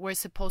what we're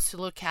supposed to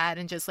look at,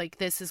 and just like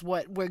this is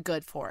what we're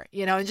good for,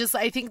 you know. And just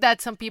I think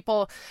that some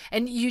people,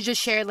 and you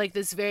just shared like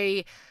this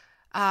very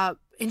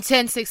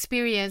intense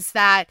experience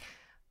that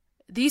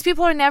these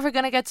people are never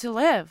going to get to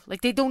live.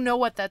 Like they don't know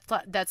what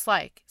that's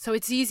like. So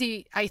it's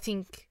easy, I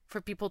think,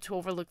 for people to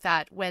overlook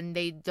that when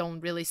they don't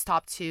really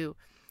stop to,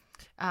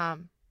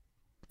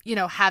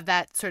 have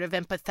that sort of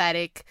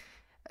empathetic,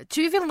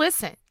 to even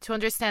listen, to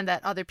understand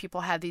that other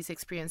people have these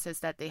experiences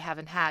that they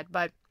haven't had.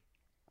 But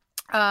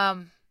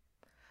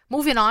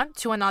moving on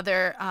to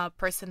another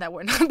person that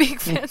we're not big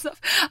fans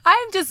of.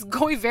 I'm just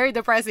going very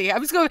depressing.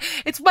 I'm just going.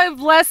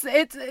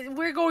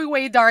 We're going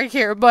way dark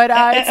here, but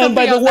it's and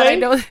by the way, I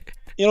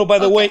know. By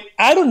the way,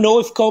 I don't know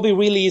if Colby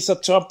really is a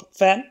Trump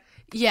fan.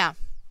 Yeah,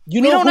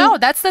 we don't know.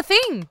 That's the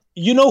thing.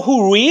 You know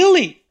who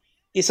really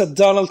is a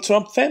Donald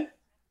Trump fan?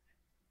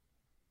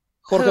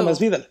 Jorge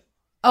Masvidal.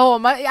 Oh,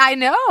 I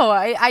know.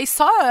 I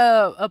saw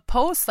a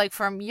post like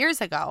from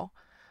years ago,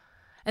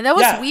 and that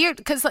was weird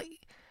because like.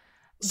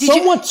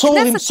 Someone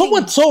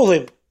told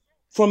him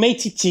from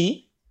ATT,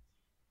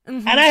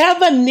 and I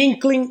have an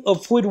inkling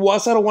of who it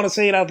was. I don't want to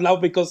say it out loud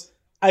because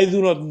I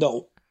do not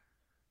know.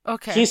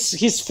 Okay.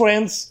 His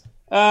friends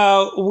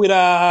with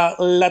a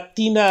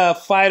Latina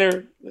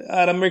fighter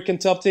at American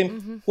Top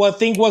Team, who I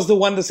think was the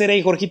one that said,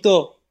 "Hey,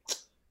 Jorgito,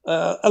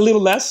 a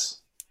little less,"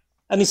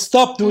 and he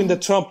stopped doing the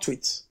Trump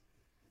tweets,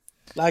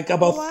 like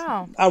about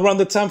around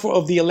the time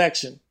of the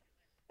election.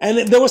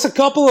 And there was a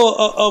couple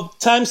of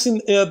times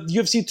in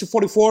UFC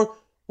 244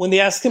 when they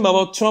asked him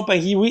about Trump,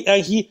 and he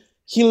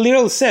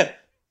literally said,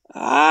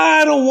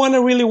 "I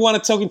don't really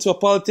want to talk into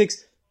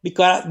politics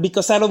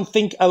because I don't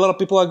think a lot of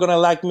people are gonna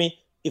like me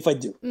if I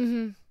do."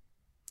 Mm-hmm.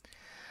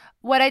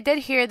 What I did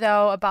hear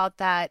though about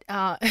that,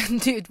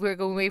 dude, we're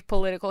going way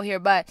political here,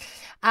 but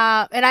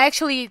and I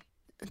actually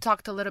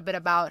talked a little bit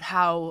about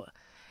how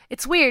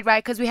it's weird,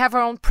 right? Because we have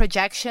our own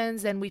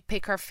projections and we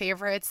pick our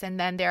favorites, and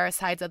then there are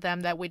sides of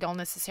them that we don't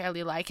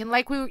necessarily like. And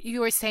like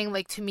you were saying,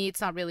 like, to me,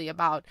 it's not really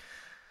about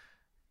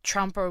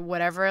Trump or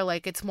whatever.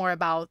 Like, it's more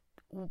about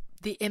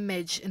the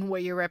image and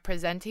what you're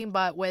representing.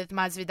 But with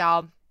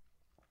Masvidal,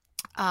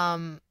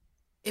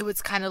 it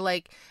was kind of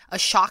like a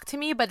shock to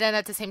me. But then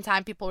at the same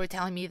time, people were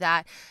telling me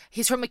that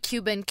he's from a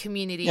Cuban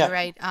community,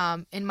 right,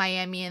 in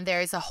Miami, and there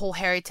is a whole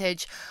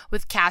heritage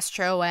with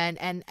Castro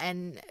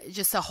and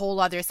just a whole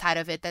other side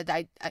of it that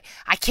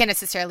I can't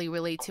necessarily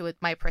relate to with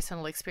my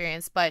personal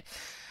experience. But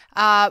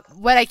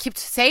what I keep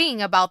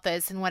saying about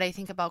this and what I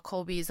think about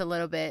Colby is a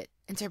little bit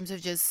in terms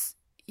of just,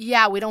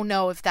 yeah, we don't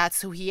know if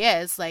that's who he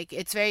is. Like,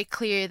 it's very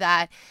clear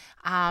that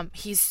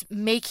he's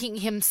making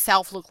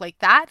himself look like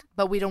that,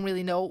 but we don't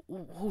really know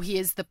who he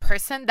is, the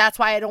person. That's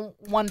why I don't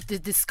want to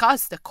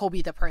discuss the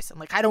Colby the person.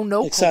 Like, I don't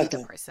know Colby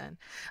the person.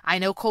 I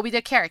know Colby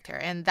the character,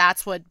 and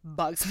that's what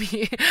bugs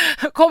me.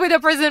 Colby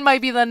the person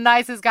might be the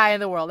nicest guy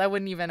in the world. I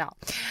wouldn't even know.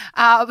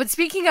 But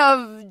speaking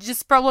of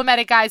just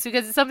problematic guys,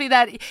 because it's something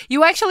that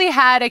you actually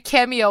had a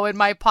cameo in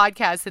my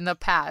podcast in the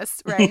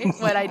past, right?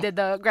 When I did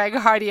the Greg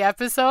Hardy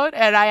episode,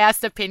 and I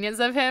asked opinions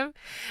of him,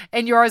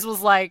 and yours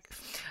was like,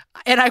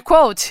 and I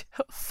quote,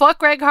 "Fuck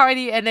Greg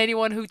Hardy and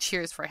anyone who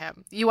cheers for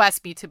him." You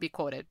asked me to be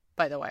quoted,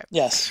 by the way.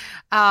 Yes.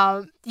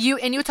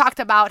 You talked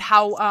about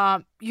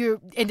how your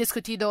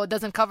Indiscutido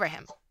doesn't cover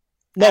him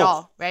at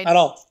all, right? At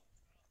all.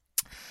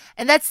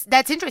 And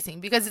that's interesting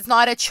because it's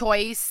not a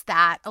choice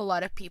that a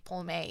lot of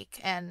people make.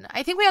 And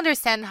I think we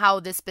understand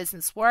how this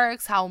business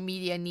works, how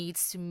media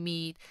needs to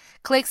meet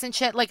clicks and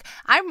shit. Like,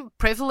 I'm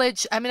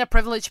privileged. I'm in a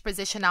privileged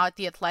position now at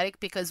The Athletic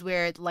because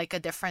we're like a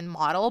different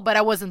model, but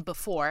I wasn't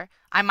before.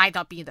 I might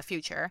not be in the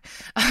future.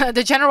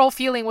 The general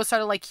feeling was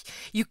sort of like,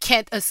 you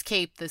can't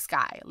escape this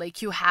guy.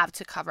 Like, you have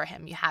to cover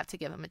him. You have to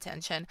give him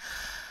attention.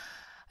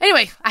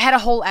 Anyway, I had a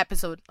whole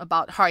episode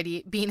about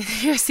Hardy being in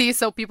the UFC,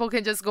 so people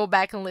can just go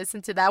back and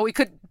listen to that. We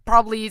could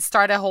probably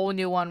start a whole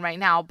new one right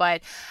now.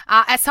 But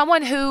as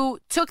someone who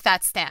took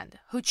that stand,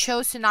 who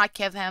chose to not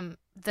give him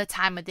the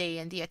time of day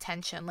and the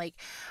attention, like,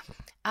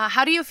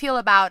 how do you feel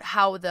about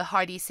how the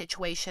Hardy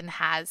situation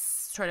has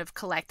sort of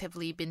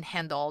collectively been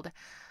handled?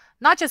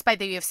 Not just by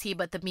the UFC,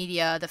 but the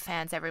media, the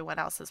fans, everyone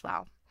else as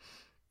well.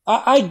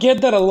 I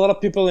get that a lot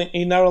of people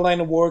in our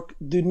line of work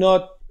do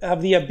not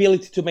have the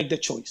ability to make the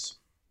choice.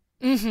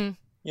 Mm-hmm.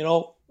 You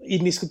know,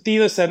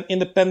 Indiscutido is an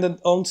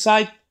independent-owned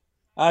site.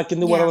 I can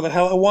do whatever the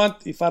hell I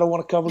want. If I don't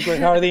want to cover Greg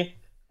Hardy,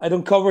 I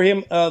don't cover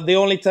him. The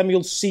only time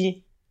you'll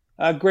see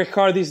Greg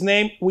Hardy's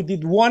name, we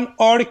did one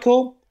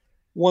article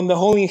when the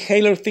whole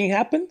inhaler thing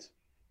happened.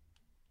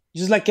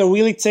 Just like a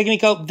really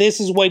technical,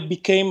 this is why it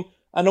became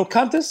a no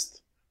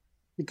contest,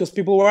 because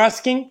people were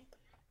asking.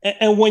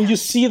 And when you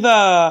see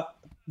the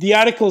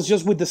articles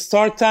just with the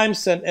start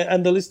times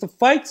and the list of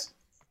fights,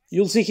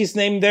 you'll see his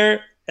name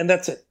there, and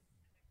that's it.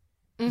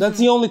 Mm-hmm. That's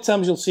the only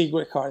times you'll see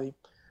Greg Hardy.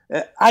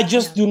 I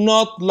just do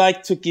not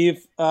like to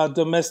give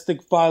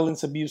domestic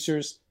violence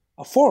abusers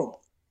a forum.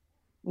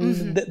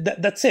 Mm-hmm.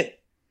 That's it.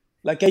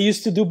 Like, I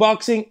used to do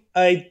boxing.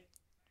 I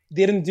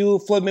didn't do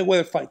Floyd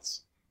Mayweather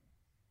fights.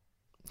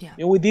 Yeah.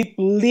 We did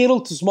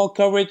little to small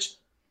coverage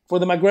for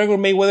the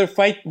McGregor-Mayweather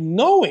fight,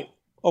 knowing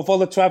of all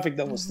the traffic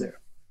that was there.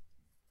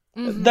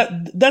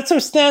 Mm-hmm. That's our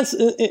stance.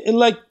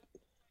 Like,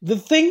 the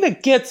thing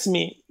that gets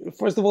me,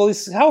 first of all,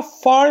 is how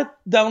far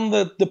down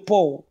the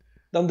pole,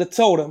 down the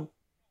totem,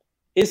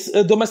 is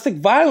domestic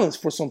violence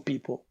for some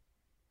people.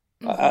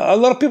 Mm-hmm. A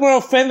lot of people are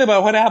offended by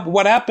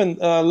what happened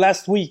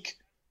last week.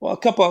 Well,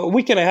 a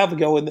week and a half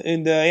ago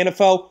in the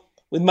NFL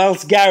with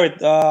Myles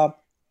Garrett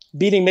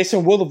beating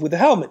Mason Rudolph with the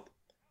helmet.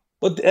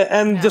 But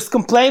just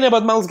complaining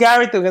about Myles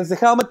Garrett against the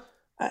helmet.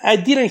 I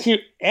didn't hear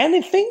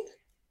anything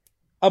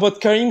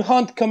about Kareem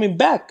Hunt coming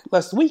back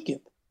last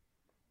weekend.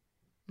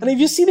 And if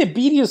you see the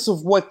videos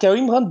of what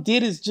Kareem Hunt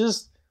did, is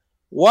just,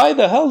 why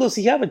the hell does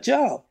he have a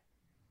job?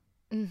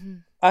 Mm-hmm.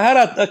 I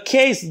had a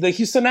case, the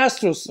Houston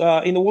Astros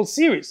in the World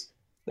Series.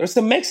 There's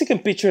a Mexican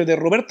pitcher there,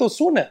 Roberto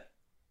Osuna.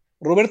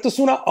 Roberto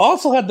Osuna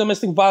also had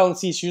domestic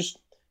violence issues.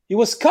 He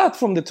was cut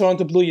from the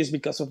Toronto Blue Jays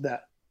because of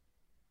that.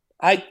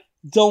 I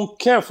don't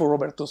care for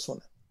Roberto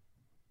Osuna.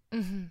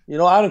 Mm-hmm. You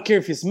know, I don't care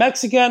if he's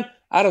Mexican.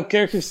 I don't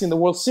care if he's in the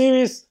World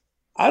Series.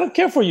 I don't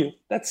care for you.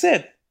 That's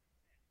it.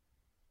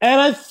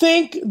 And I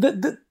think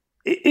that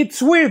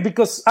it's weird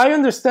because I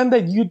understand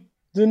that you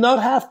do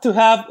not have to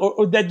have,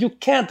 or that you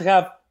can't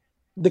have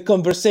the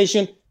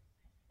conversation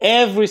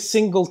every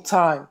single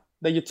time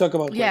that you talk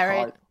about Greg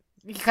Hardy.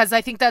 Because I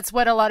think that's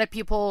what a lot of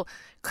people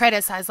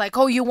criticize. Like,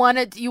 oh, you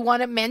want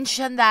to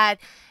mention that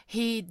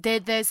he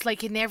did this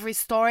like in every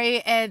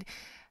story, and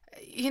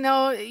you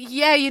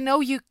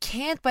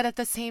can't, but at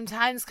the same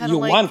time, it's kind of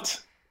like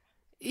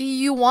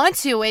you want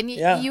to, and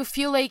you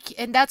feel like,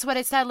 and that's what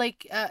I said.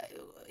 Like,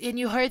 and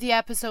you heard the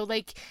episode,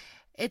 like.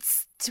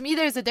 It's, to me,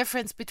 there's a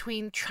difference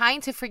between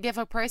trying to forgive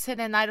a person,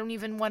 and I don't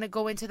even want to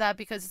go into that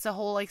because it's a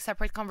whole like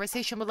separate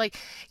conversation, but like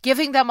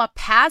giving them a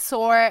pass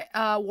or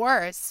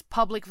worse,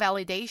 public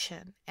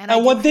validation.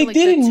 And what they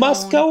did in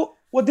Moscow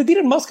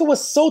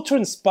was so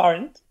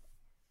transparent,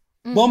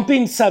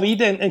 bumping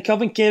Zabit and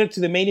Calvin Kattar to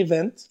the main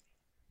event.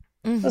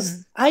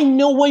 I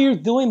know why you're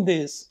doing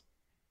this,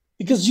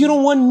 because you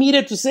don't want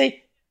media to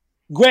say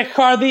Greg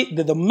Hardy,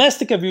 the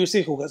domestic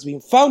abuser who has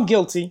been found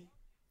guilty,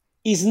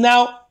 is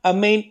now a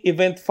main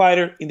event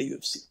fighter in the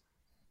UFC.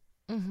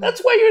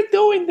 That's why you're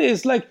doing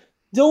this. Like,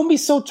 don't be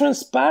so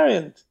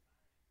transparent.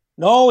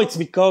 No, it's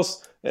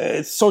because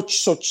it's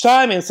such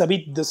time and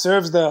Zabit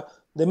deserves the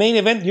main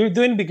event. You're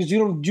doing it because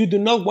you do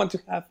not want to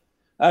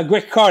have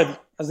Greg Hardy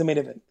as the main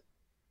event.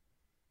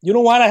 You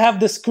don't want to have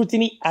the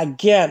scrutiny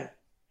again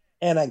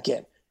and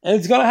again. And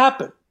it's going to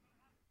happen.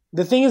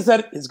 The thing is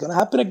that it's going to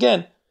happen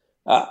again.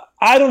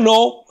 I don't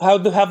know how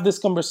to have this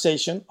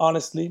conversation,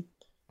 honestly.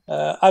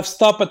 I've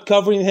stopped at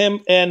covering him,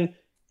 and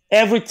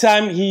every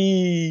time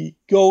he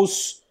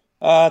goes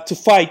to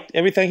fight,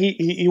 every time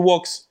he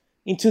walks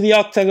into the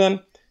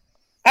octagon,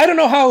 I don't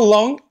know how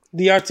long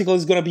the article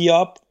is going to be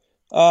up.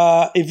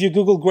 If you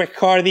Google Greg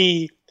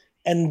Hardy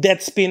and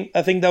Deadspin,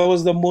 I think that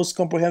was the most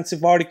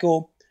comprehensive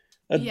article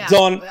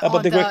done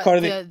about the Greg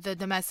Hardy. The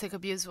domestic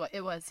abuse,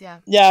 it was,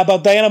 Yeah,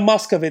 about Diana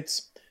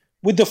Moskovitz,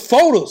 with the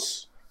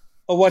photos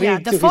of what he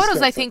did. Yeah, the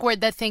photos, I think, were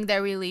the thing that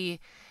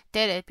really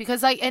did it,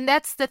 because and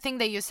that's the thing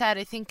that you said.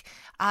 I think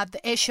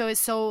the issue is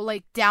so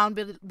like down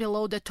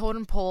below the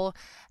totem pole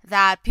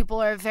that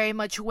people are very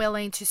much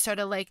willing to sort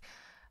of like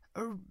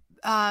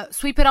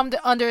sweep it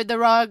under the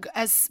rug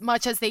as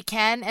much as they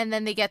can, and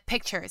then they get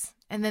pictures,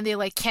 and then they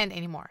like can't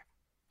anymore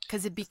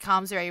because it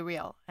becomes very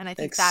real. And I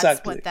think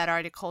that's what that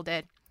article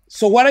did.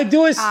 So what I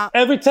do is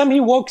every time he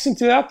walks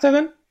into the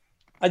octagon,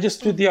 I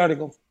just tweet the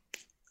article,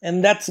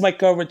 and that's my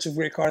coverage of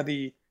Greg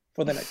Hardy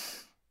for the night.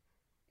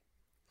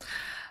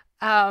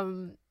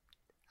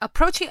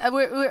 Approaching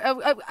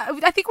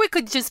I think we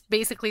could just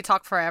basically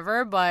talk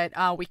forever, but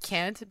we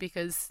can't,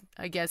 because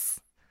I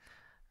guess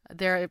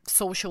there are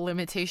social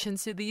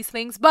limitations to these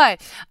things.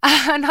 But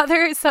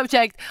another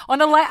subject on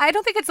I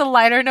don't think it's a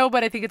lighter note,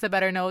 but I think it's a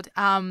better note.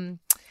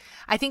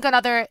 I think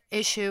another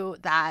issue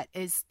that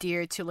is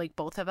dear to like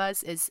both of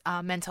us is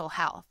mental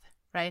health.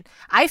 Right?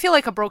 I feel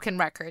like a broken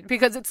record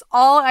because it's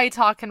all I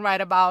talk and write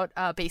about,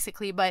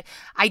 basically, but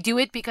I do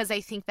it because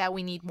I think that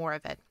we need more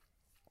of it.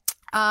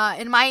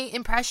 In my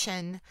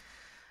impression,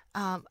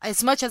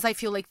 as much as I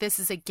feel like this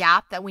is a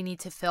gap that we need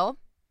to fill,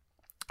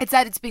 it's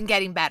that it's been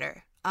getting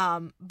better.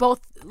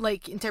 Both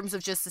like in terms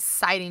of just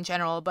society in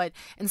general, but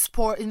in the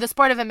sport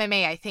of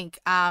MMA, I think,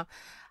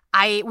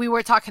 we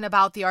were talking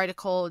about the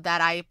article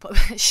that I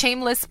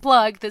shameless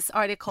plug, this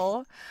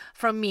article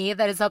from me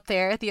that is up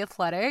there at The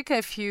Athletic.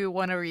 If you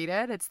want to read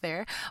it, it's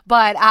there.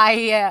 But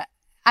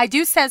I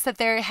do sense that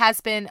there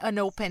has been an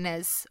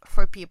openness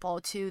for people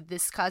to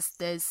discuss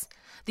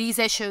these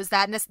issues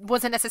that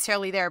wasn't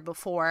necessarily there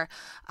before.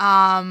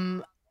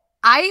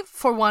 I,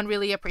 for one,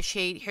 really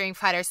appreciate hearing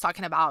fighters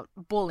talking about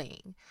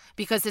bullying,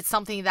 because it's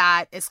something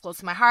that is close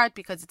to my heart,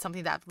 because it's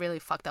something that really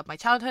fucked up my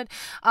childhood.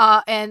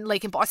 And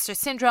like imposter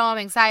syndrome,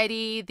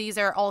 anxiety, these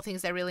are all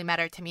things that really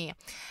matter to me.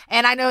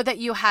 And I know that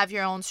you have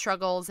your own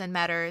struggles and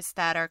matters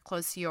that are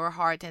close to your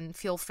heart, and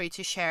feel free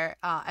to share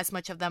as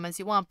much of them as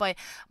you want. But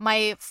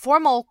my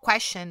formal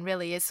question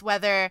really is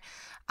whether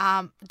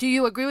do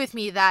you agree with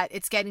me that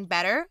it's getting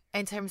better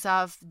in terms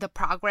of the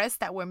progress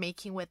that we're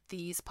making with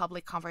these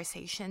public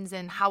conversations,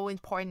 and how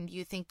important do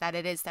you think that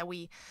it is that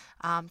we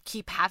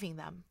keep having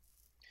them?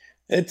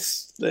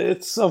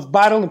 It's of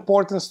vital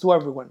importance to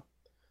everyone.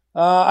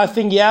 I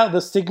think, the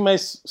stigma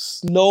is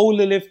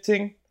slowly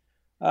lifting,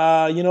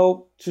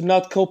 to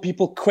not call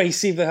people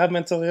crazy if they have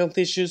mental health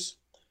issues,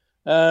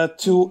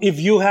 to, if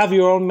you have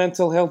your own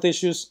mental health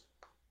issues,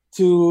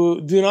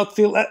 to do not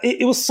feel,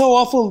 it was so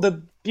awful that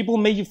people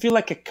made you feel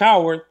like a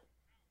coward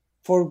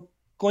for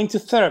going to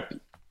therapy.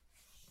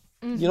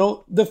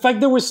 Mm-hmm. The fact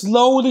that we're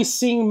slowly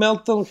seeing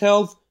mental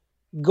health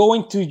go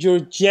into your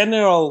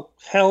general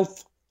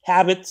health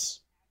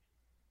habits.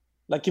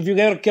 Like if you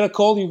get a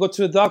cold, you go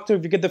to a doctor.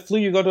 If you get the flu,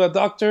 you go to a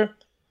doctor.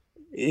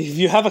 If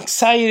you have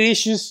anxiety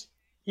issues,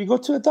 you go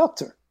to a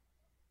doctor.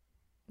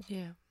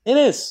 Yeah. It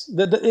is.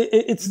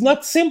 It's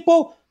not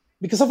simple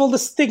because of all the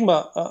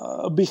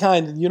stigma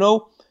behind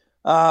it,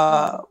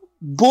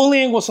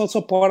 Bullying was also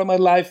part of my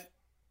life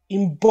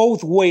in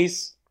both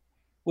ways,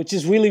 which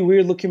is really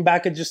weird looking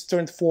back. I just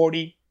turned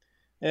 40.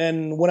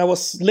 And when I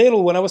was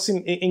little, when I was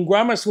in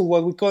grammar school,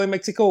 what we call in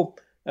Mexico,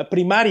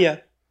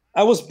 primaria,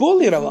 I was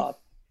bullied a lot.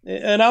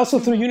 And also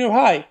through junior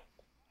high.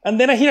 And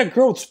then I hit a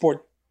growth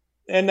spurt.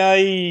 And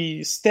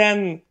I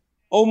stand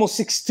almost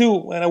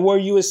 6'2", and I wore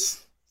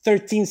US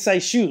 13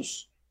 size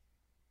shoes.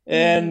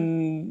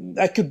 And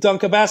I could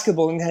dunk a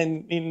basketball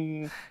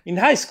in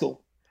high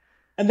school.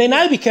 And then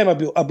I became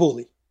a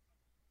bully.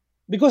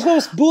 Because I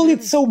was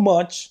bullied so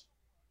much.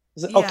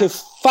 I said, okay,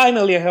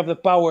 finally I have the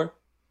power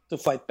to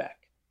fight back.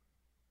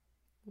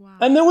 Wow.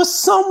 And there was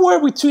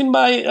somewhere between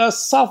my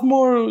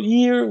sophomore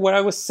year where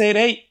I was saying,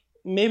 hey,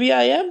 maybe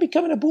I am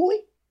becoming a bully.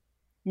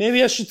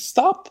 Maybe I should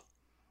stop.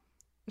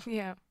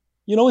 Yeah.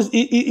 You know,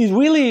 it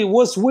really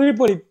was weird,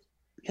 but it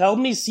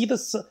helped me see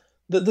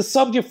the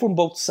subject from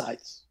both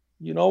sides.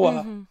 You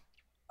know,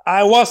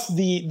 I was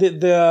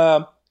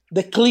the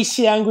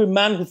cliche angry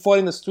man who fought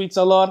in the streets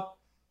a lot.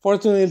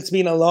 Fortunately, it's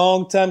been a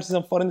long time since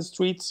I fought in the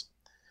streets.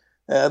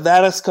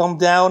 That has come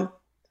down.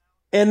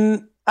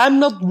 And I'm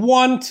not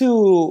one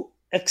to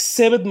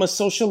exhibit my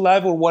social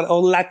life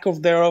or lack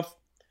of thereof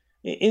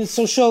in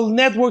social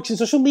networks, in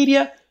social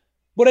media,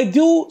 but I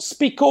do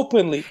speak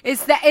openly.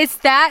 Is that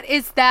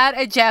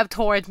a jab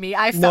toward me?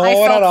 I felt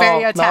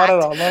very attacked. Not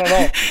at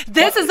all.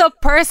 This is a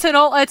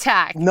personal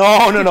attack.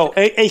 No.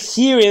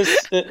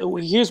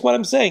 Here's what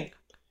I'm saying.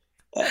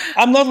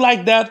 I'm not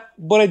like that,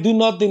 but I do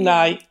not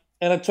deny,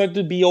 and I try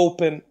to be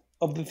open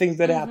of the things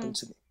that happened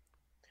to me.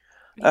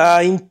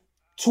 In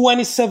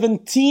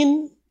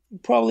 2017,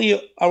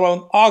 probably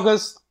around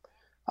August,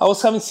 I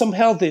was having some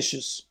health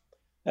issues.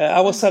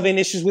 I was having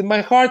issues with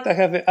my heart. I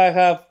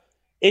have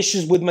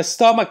issues with my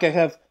stomach.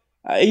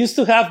 I used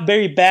to have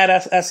very bad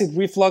acid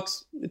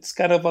reflux. It's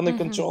kind of under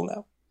control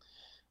now.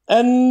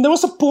 And there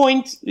was a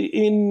point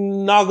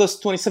in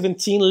August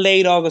 2017,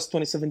 late August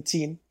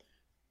 2017,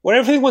 where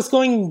everything was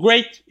going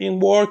great in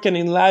work and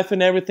in life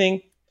and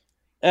everything.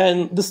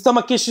 And the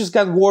stomach issues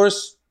got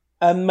worse,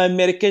 and my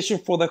medication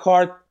for the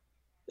heart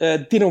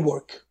didn't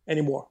work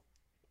anymore.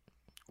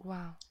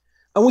 Wow.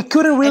 And we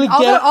couldn't really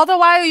all the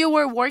while you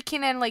were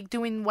working and like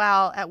doing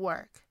well at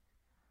work.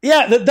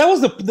 Yeah, that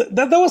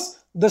was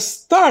the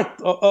start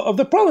of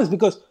the problems,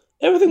 because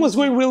everything was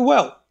going real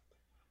well.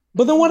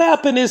 But then what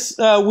happened is,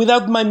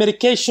 without my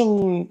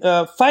medication,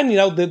 finding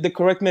out the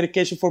correct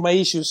medication for my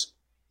issues,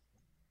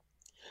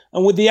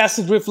 and with the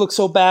acid reflux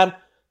so bad,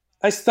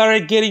 I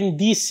started getting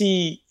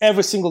dizzy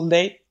every single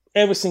day,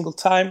 every single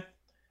time.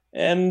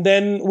 And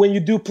then when you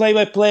do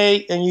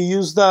play-by-play and you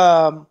use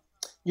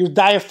your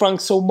diaphragm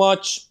so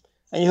much,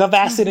 and you have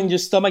acid in your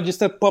stomach, you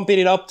start pumping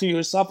it up to your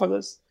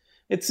esophagus.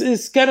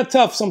 It's kind of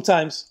tough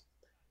sometimes.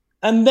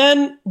 And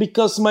then,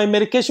 because my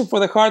medication for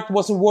the heart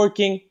wasn't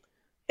working,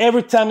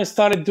 every time I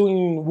started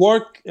doing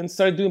work and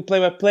started doing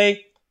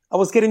play-by-play, I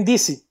was getting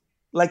dizzy,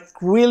 like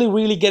really,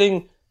 really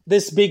getting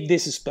this big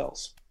dizzy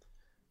spells.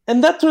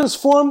 And that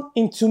transformed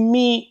into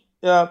me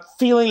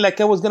feeling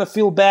like I was going to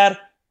feel bad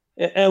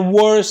and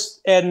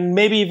worse, and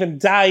maybe even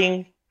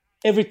dying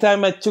every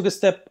time I took a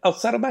step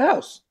outside of my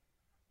house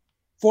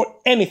for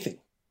anything.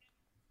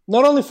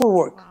 Not only for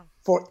work,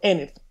 for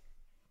anything.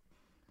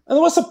 And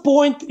there was a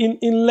point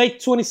in late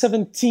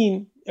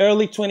 2017,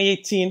 early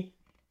 2018,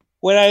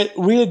 where I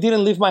really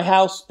didn't leave my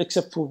house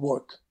except for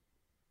work.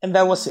 And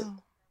that was it.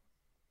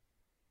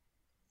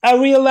 I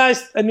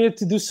realized I needed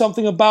to do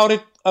something about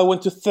it. I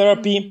went to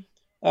therapy.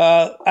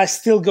 I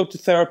still go to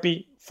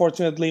therapy,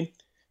 fortunately.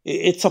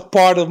 It's a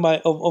part of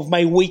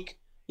my week.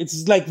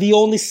 It's like the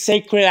only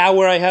sacred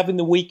hour I have in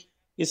the week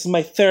is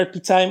my therapy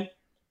time,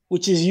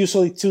 which is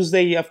usually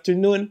Tuesday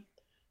afternoon.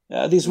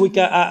 This week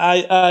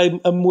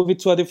I'm moving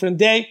to a different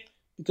day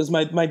because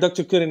my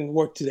doctor couldn't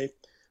work today.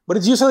 But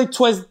it's usually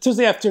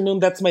Tuesday afternoon.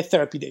 That's my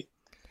therapy day.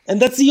 And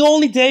that's the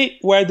only day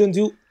where I don't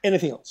do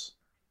anything else.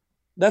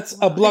 That's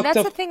a blocked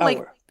up hour.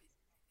 Like,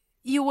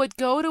 you would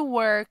go to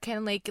work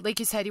and like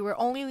you said, you were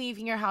only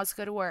leaving your house to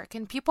go to work,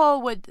 and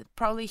people would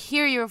probably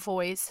hear your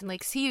voice and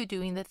like see you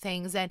doing the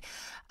things, and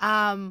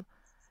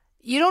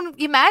you don't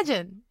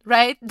imagine,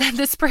 right, that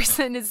this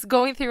person is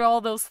going through all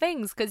those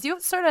things because you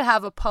sort of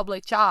have a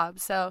public job.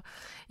 So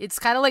it's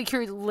kind of like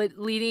you're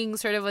leading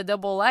sort of a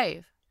double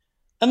life.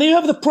 And then you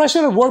have the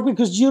pressure at work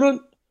because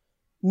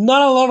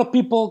not a lot of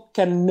people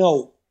can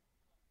know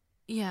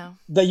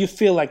that you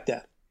feel like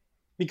that,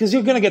 because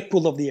you're going to get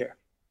pulled off the air.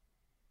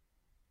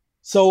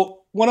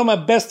 So one of my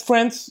best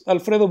friends,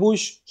 Alfredo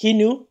Bush, he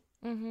knew.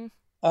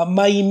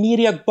 My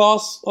immediate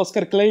boss,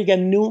 Oscar Cleriga,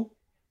 knew.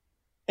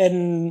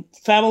 And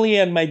family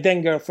and my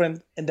then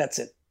girlfriend, and that's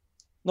it.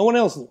 No one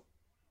else knew.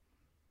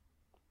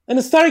 And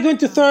I started going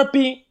to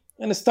therapy,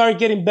 and I started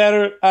getting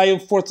better. I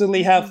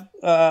unfortunately have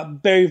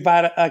very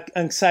bad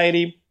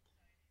anxiety.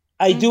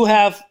 I do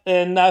have,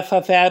 and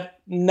I've had,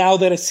 now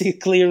that I see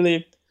it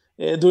clearly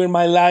during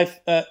my life,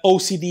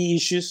 OCD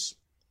issues.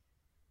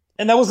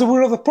 And that was the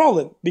root of the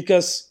problem,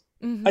 because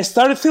I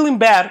started feeling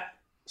bad,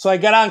 so I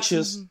got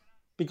anxious,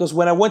 because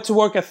when I went to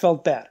work, I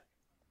felt bad.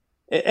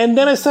 And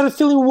then I started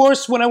feeling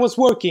worse when I was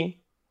working,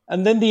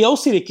 and then the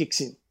OCD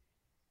kicks in.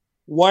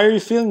 Why are you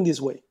feeling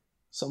this way?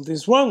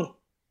 Something's wrong.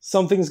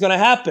 Something's going to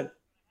happen.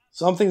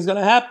 Something's going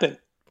to happen.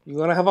 You're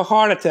going to have a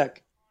heart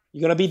attack.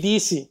 You're going to be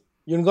dizzy.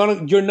 You're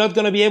not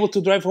going to be able to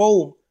drive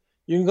home.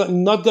 You're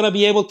not going to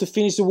be able to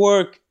finish the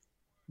work.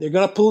 They're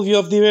going to pull you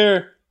off the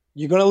air.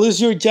 You're going to lose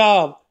your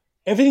job.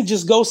 everything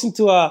just goes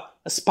into a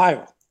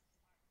spiral.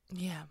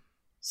 Yeah.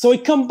 So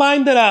it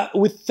combined that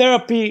with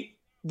therapy,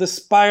 the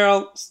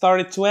spiral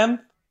started to end,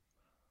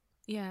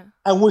 Yeah.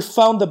 and we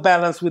found the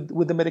balance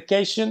with the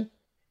medication.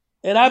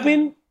 And I've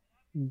been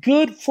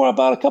good for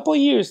about a couple of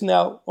years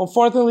now.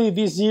 Unfortunately,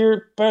 this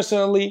year,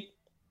 personally,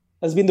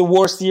 has been the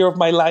worst year of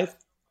my life.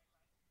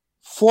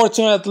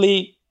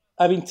 Fortunately,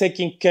 I've been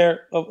taking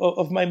care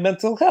of my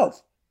mental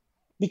health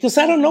because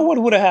I don't know what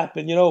would have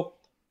happened.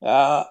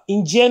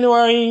 In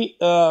January,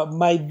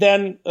 my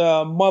then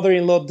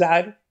mother-in-law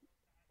died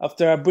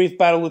after a brief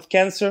battle with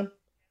cancer.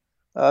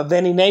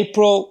 Then in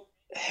April,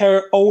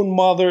 her own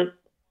mother,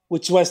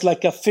 which was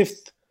like a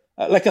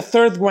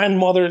third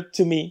grandmother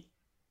to me,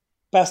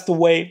 passed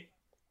away.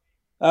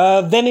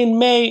 Then in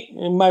May,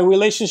 my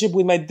relationship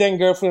with my then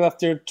girlfriend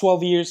after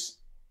 12 years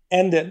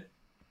ended.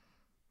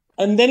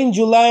 And then in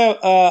July,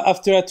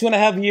 after a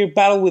 2.5 year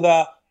battle with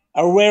a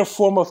rare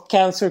form of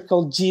cancer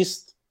called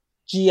GIST,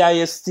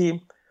 GIST,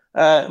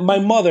 my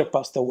mother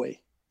passed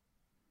away.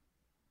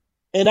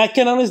 And I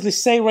can honestly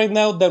say right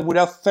now that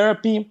without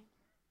therapy,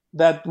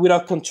 that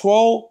without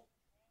control,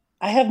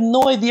 I have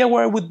no idea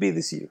where I would be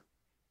this year.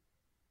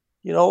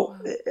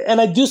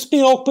 And I do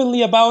speak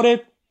openly about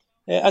it.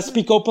 I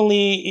speak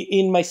openly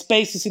in my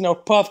spaces, in our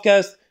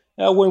podcast,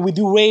 when we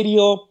do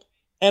radio.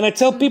 And I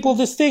tell people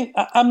this thing,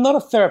 I'm not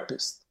a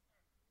therapist.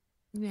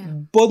 Yeah.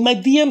 But my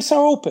DMs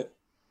are open.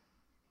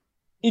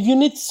 If you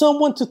need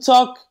someone to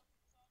talk,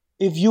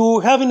 if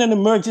you're having an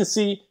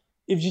emergency,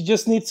 if you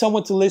just need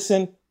someone to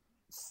listen,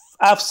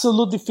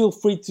 absolutely feel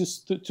free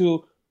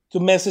to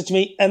message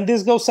me. And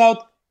this goes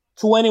out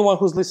to anyone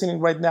who's listening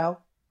right now.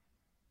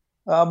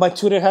 My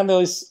Twitter handle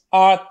is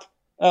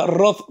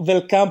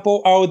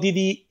 @Rothvelcampo,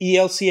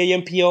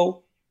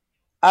 RODDELCAMPO.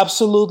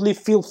 Absolutely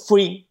feel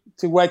free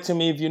to write to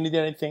me if you need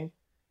anything.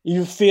 If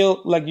you feel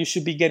like you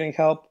should be getting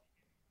help.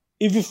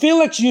 If you feel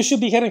like you should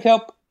be getting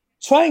help,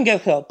 try and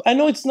get help. I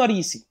know it's not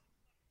easy.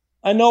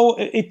 I know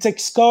it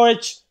takes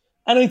courage.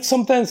 I know it's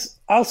sometimes.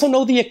 I also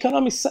know the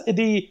economy side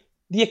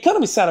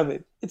of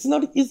it. It's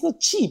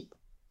not cheap.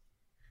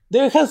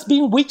 There has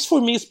been weeks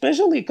for me,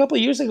 especially a couple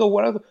of years ago,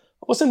 where I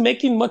wasn't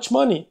making much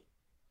money,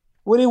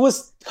 when it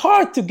was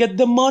hard to get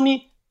the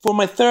money for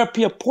my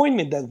therapy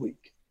appointment that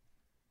week.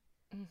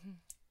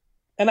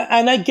 And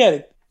I get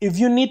it. If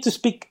you need to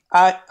speak,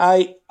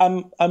 I'm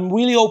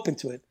really open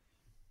to it.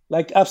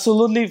 Like,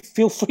 absolutely,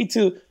 feel free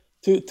to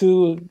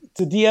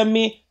DM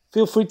me.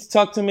 Feel free to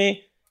talk to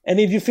me. And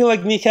if you feel like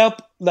you need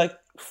help, like,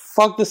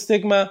 fuck the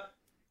stigma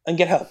and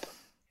get help.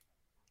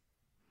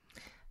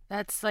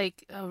 That's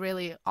like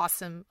really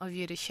awesome of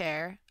you to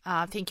share.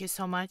 Thank you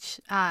so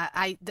much.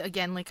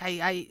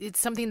 It's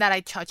something that I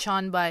touch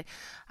on, but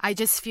I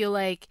just feel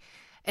like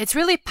it's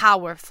really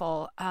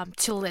powerful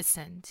to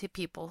listen to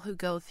people who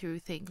go through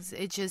things.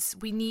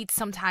 We need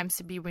sometimes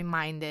to be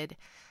reminded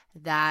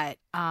that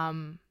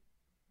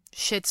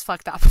shit's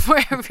fucked up for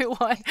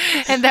everyone,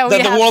 and that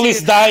the world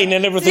is dying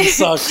and everything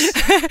sucks.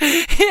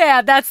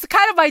 Yeah, that's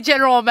kind of my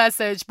general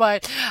message,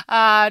 but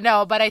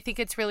no, but I think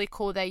it's really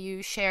cool that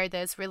you share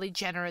this. Really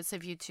generous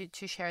of you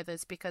to share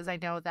this, because I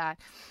know that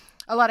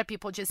a lot of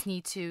people just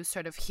need to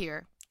sort of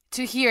hear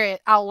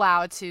it out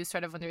loud to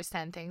sort of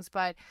understand things.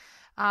 But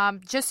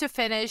just to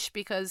finish,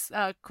 because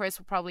Chris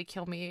will probably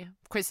kill me.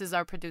 Chris is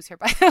our producer,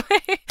 by the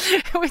way.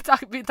 We've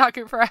been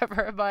talking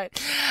forever. But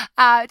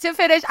to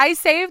finish, I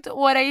saved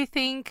what I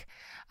think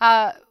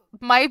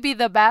might be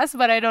the best,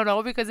 but I don't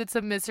know, because it's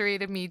a mystery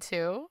to me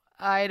too.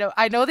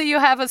 I know that you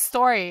have a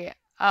story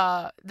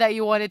that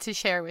you wanted to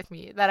share with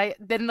me that I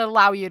didn't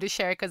allow you to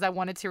share because I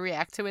wanted to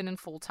react to it in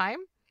full time.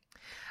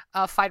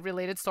 A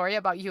fight-related story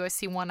about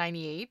UFC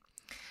 198.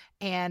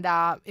 And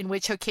in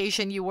which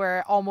occasion you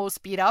were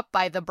almost beat up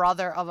by the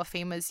brother of a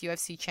famous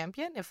UFC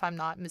champion, if I'm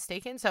not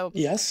mistaken. So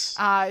yes,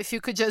 if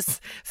you could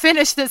just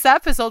finish this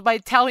episode by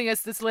telling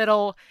us this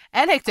little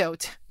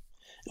anecdote.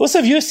 It was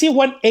a UFC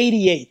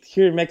 188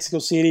 here in Mexico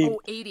City. Oh,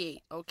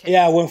 88. Okay.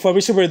 Yeah, when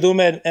Fabricio Verdum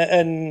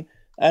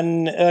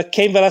and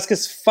Cain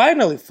Velasquez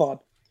finally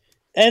fought.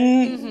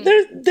 And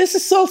this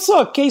is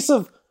also a case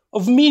of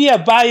media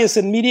bias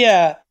and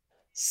media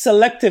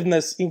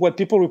selectiveness in what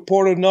people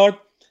report or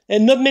not.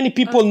 And not many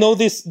people know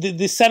this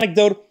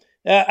anecdote.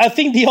 I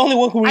think the only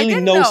one who really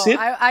knows it.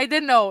 I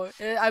didn't know.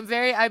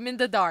 I'm in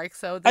the dark.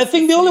 So I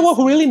think the only one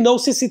who really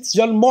knows it's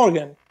John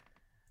Morgan.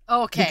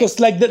 Okay.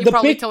 Because like he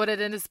probably told it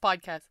in his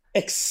podcast.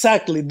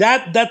 Exactly.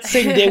 That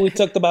same day we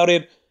talked about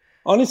it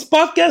on his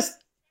podcast,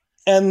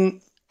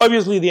 and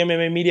obviously the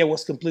MMA media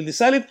was completely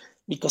silent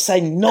because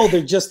I know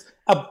they're just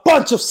a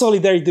bunch of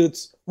solidarity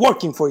dudes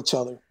working for each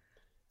other.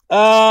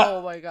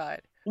 Oh my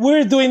God.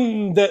 We're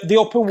doing the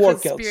open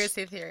workouts.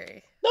 Conspiracy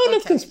theory. No,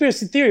 not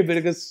conspiracy theory, but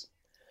because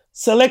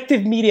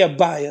selective media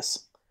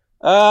bias.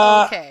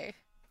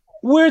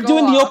 We're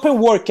doing the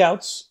open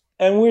workouts,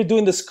 and we're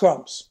doing the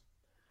scrums.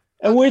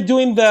 And we're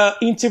doing the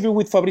interview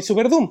with Fabricio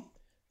Verdum.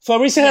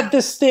 Fabricio had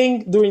this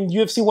thing during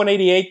UFC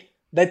 188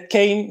 that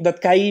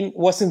Cain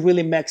wasn't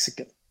really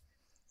Mexican.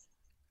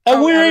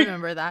 And I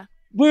remember that.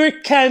 We're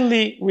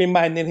kindly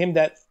reminding him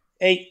that,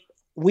 hey,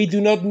 we do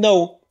not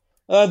know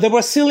the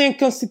Brazilian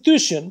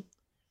Constitution,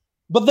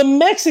 but the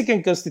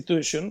Mexican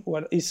Constitution,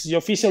 what is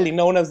officially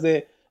known as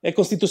the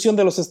Constitución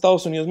de los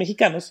Estados Unidos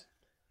Mexicanos,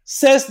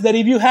 says that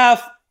if you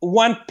have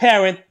one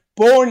parent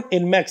born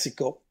in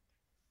Mexico,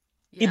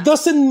 it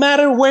doesn't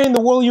matter where in the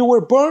world you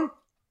were born,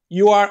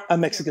 you are a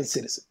Mexican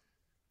citizen.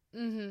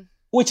 Mm-hmm.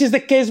 Which is the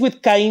case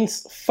with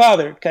Caín's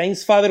father.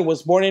 Caín's father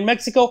was born in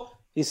Mexico.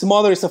 His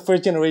mother is a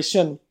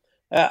first-generation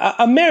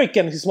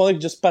American. His mother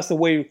just passed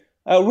away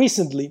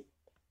recently.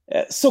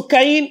 So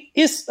Caín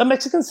is a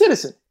Mexican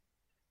citizen.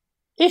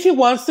 If he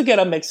wants to get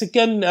a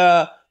Mexican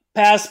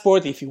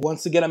passport, if he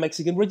wants to get a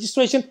Mexican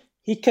registration,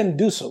 he can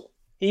do so.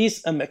 He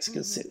is a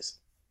Mexican citizen.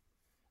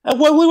 And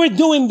while we were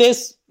doing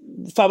this,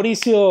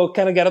 Fabricio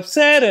kind of got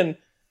upset and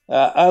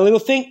a little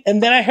thing.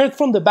 And then I heard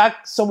from the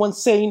back someone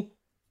saying,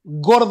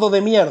 gordo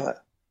de mierda,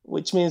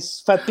 which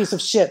means fat piece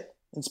of shit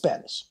in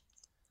Spanish.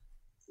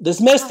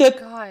 Dismissed it,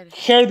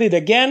 heard it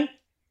again,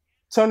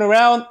 turned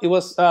around. It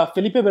was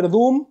Felipe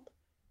Verdum.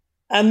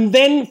 And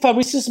then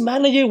Fabricio's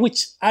manager,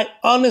 which I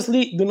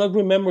honestly do not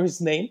remember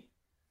his name.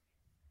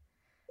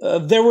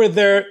 They were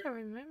there. I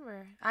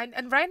remember.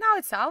 And right now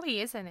it's Ali,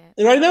 isn't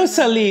it? Right now it's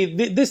Ali.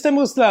 This time it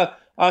was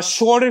a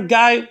shorter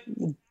guy,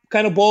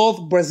 kind of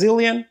bald,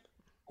 Brazilian,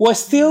 who was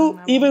still,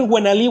 even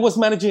when Ali was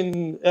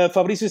managing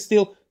Fabricio,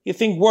 still, you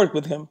think, worked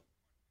with him.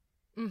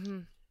 Mm-hmm.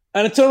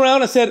 And I turned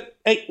around and said,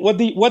 hey, what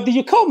do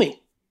you call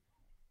me?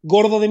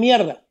 Gordo de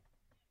mierda.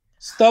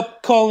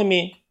 Stop calling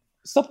me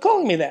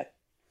that.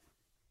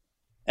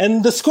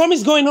 And the scrum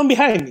is going on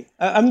behind me.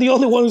 I'm the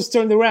only one who's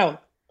turned around.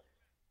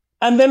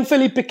 And then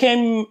Felipe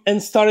came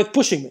and started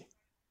pushing me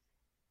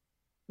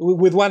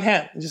with one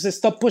hand. He just said,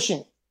 stop pushing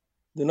me.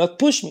 Do not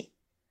push me.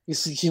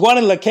 He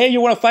wanted like, hey,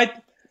 you want to fight?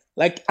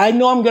 Like, I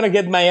know I'm going to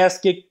get my ass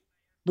kicked,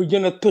 but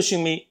you're not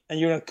pushing me and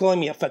you're not calling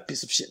me a fat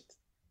piece of shit.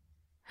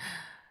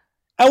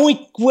 And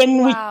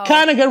when we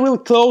kind of got real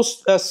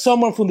close,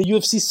 someone from the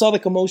UFC saw the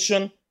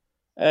commotion,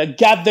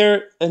 got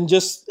there and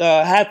just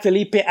had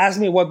Felipe ask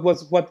me what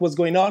was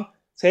going on.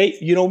 Say, hey,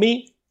 you know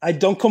me, I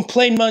don't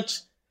complain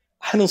much.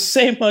 I don't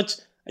say much.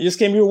 I just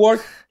came here to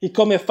work. He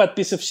called me a fat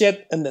piece of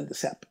shit, and then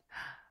this happened.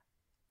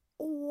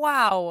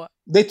 Wow.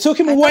 They took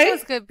him away. That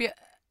was good.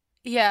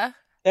 Yeah.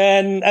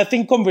 And I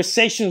think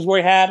conversations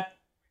were had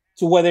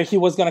to whether he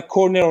was going to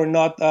corner or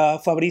not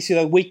Fabricio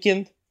that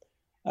weekend.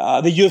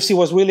 The UFC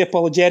was really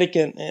apologetic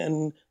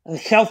and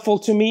helpful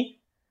to me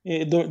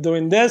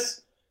during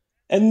this.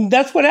 And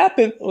that's what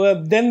happened.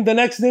 Then the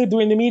next day,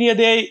 during the media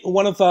day,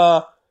 one of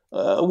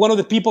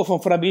the people from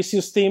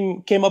Fabricio's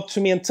team came up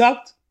to me and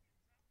talked.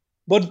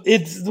 But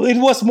it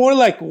was more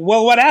like,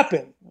 well, what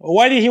happened?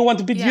 Why did he want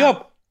to beat you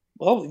up?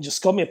 Well, he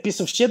just called me a piece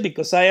of shit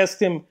because I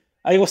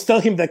was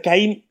telling him that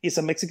Caín is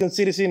a Mexican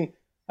citizen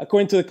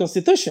according to the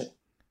Constitution.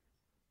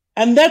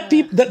 And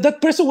that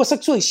person was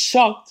actually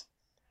shocked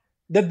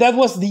that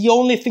was the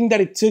only thing that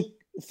it took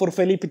for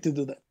Felipe to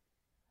do that.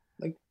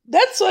 Like,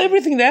 that's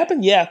everything that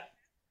happened? Yeah.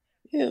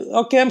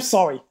 Okay, I'm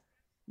sorry.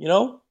 You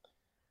know?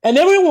 And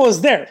everyone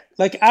was there.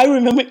 Like, I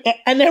remember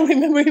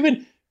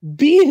even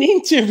being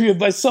interviewed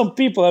by some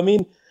people. I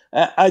mean,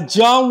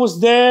 John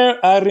was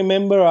there. I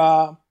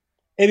remember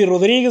Eddie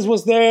Rodriguez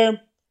was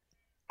there.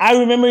 I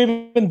remember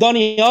even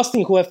Donnie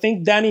Austin, who I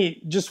think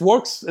Danny just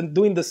works and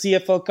doing the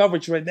CFL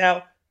coverage right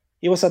now.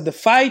 He was at the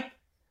fight.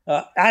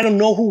 I don't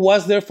know who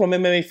was there from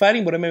MMA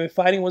Fighting, but MMA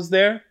Fighting was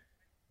there.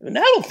 And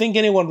I don't think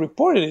anyone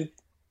reported it,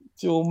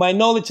 to my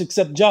knowledge,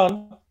 except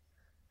John.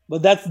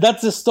 But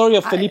that's the story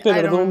of Felipe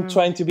Verdum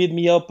trying to beat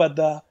me up at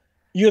the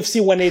UFC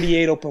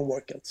 188 Open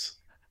Workouts.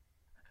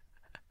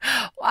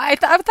 I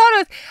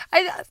thought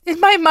in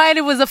my mind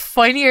it was a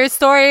funnier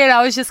story, and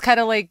I was just kind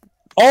of like,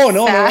 oh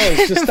no,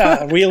 it's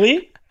just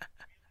really.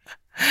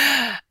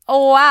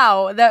 Oh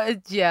wow,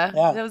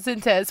 that was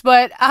intense,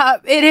 but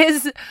it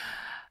is.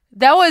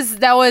 That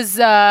was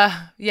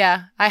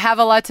I have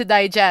a lot to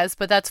digest,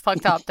 but that's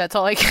fucked up. That's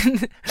all I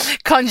can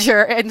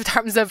conjure in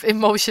terms of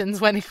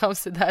emotions when it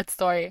comes to that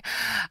story.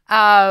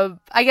 I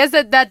guess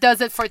that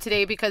does it for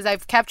today, because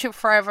I've kept you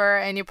forever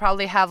and you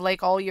probably have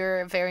like all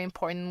your very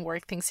important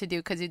work things to do,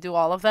 because you do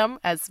all of them,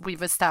 as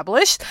we've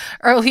established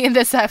early in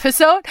this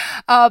episode.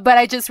 But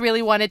I just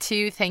really wanted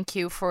to thank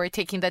you for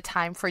taking the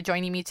time for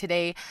joining me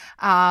today.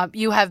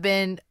 You have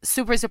been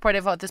super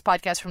supportive of this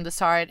podcast from the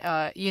start.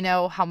 You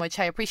know how much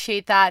I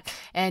appreciate that.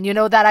 And you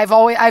know that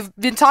I've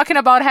been talking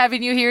about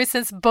having you here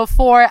since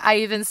before I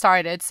even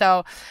started.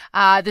 So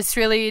this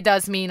really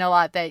does mean a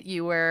lot that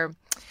you're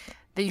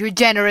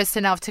generous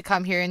enough to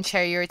come here and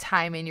share your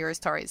time and your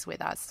stories with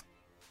us.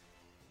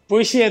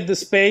 Appreciate the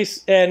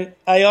space, and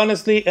I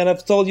honestly, and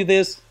I've told you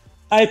this,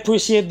 I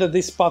appreciate that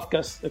this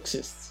podcast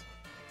exists.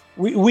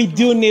 We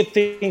do need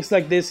things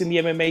like this in the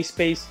MMA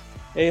space,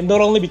 and not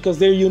only because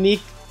they're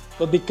unique,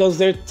 but because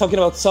they're talking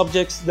about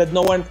subjects that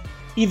no one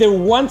either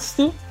wants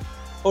to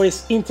or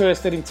is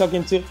interested in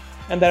talking to,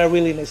 and that are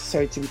really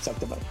necessary to be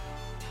talked about.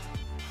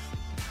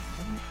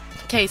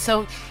 Okay,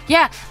 so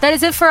yeah, that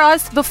is it for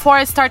us. Before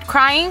I start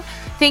crying,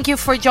 thank you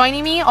for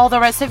joining me, all the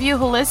rest of you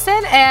who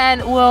listen,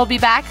 and we'll be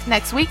back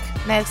next week,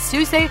 next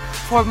Tuesday,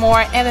 for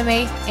more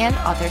MMA and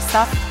other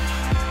stuff.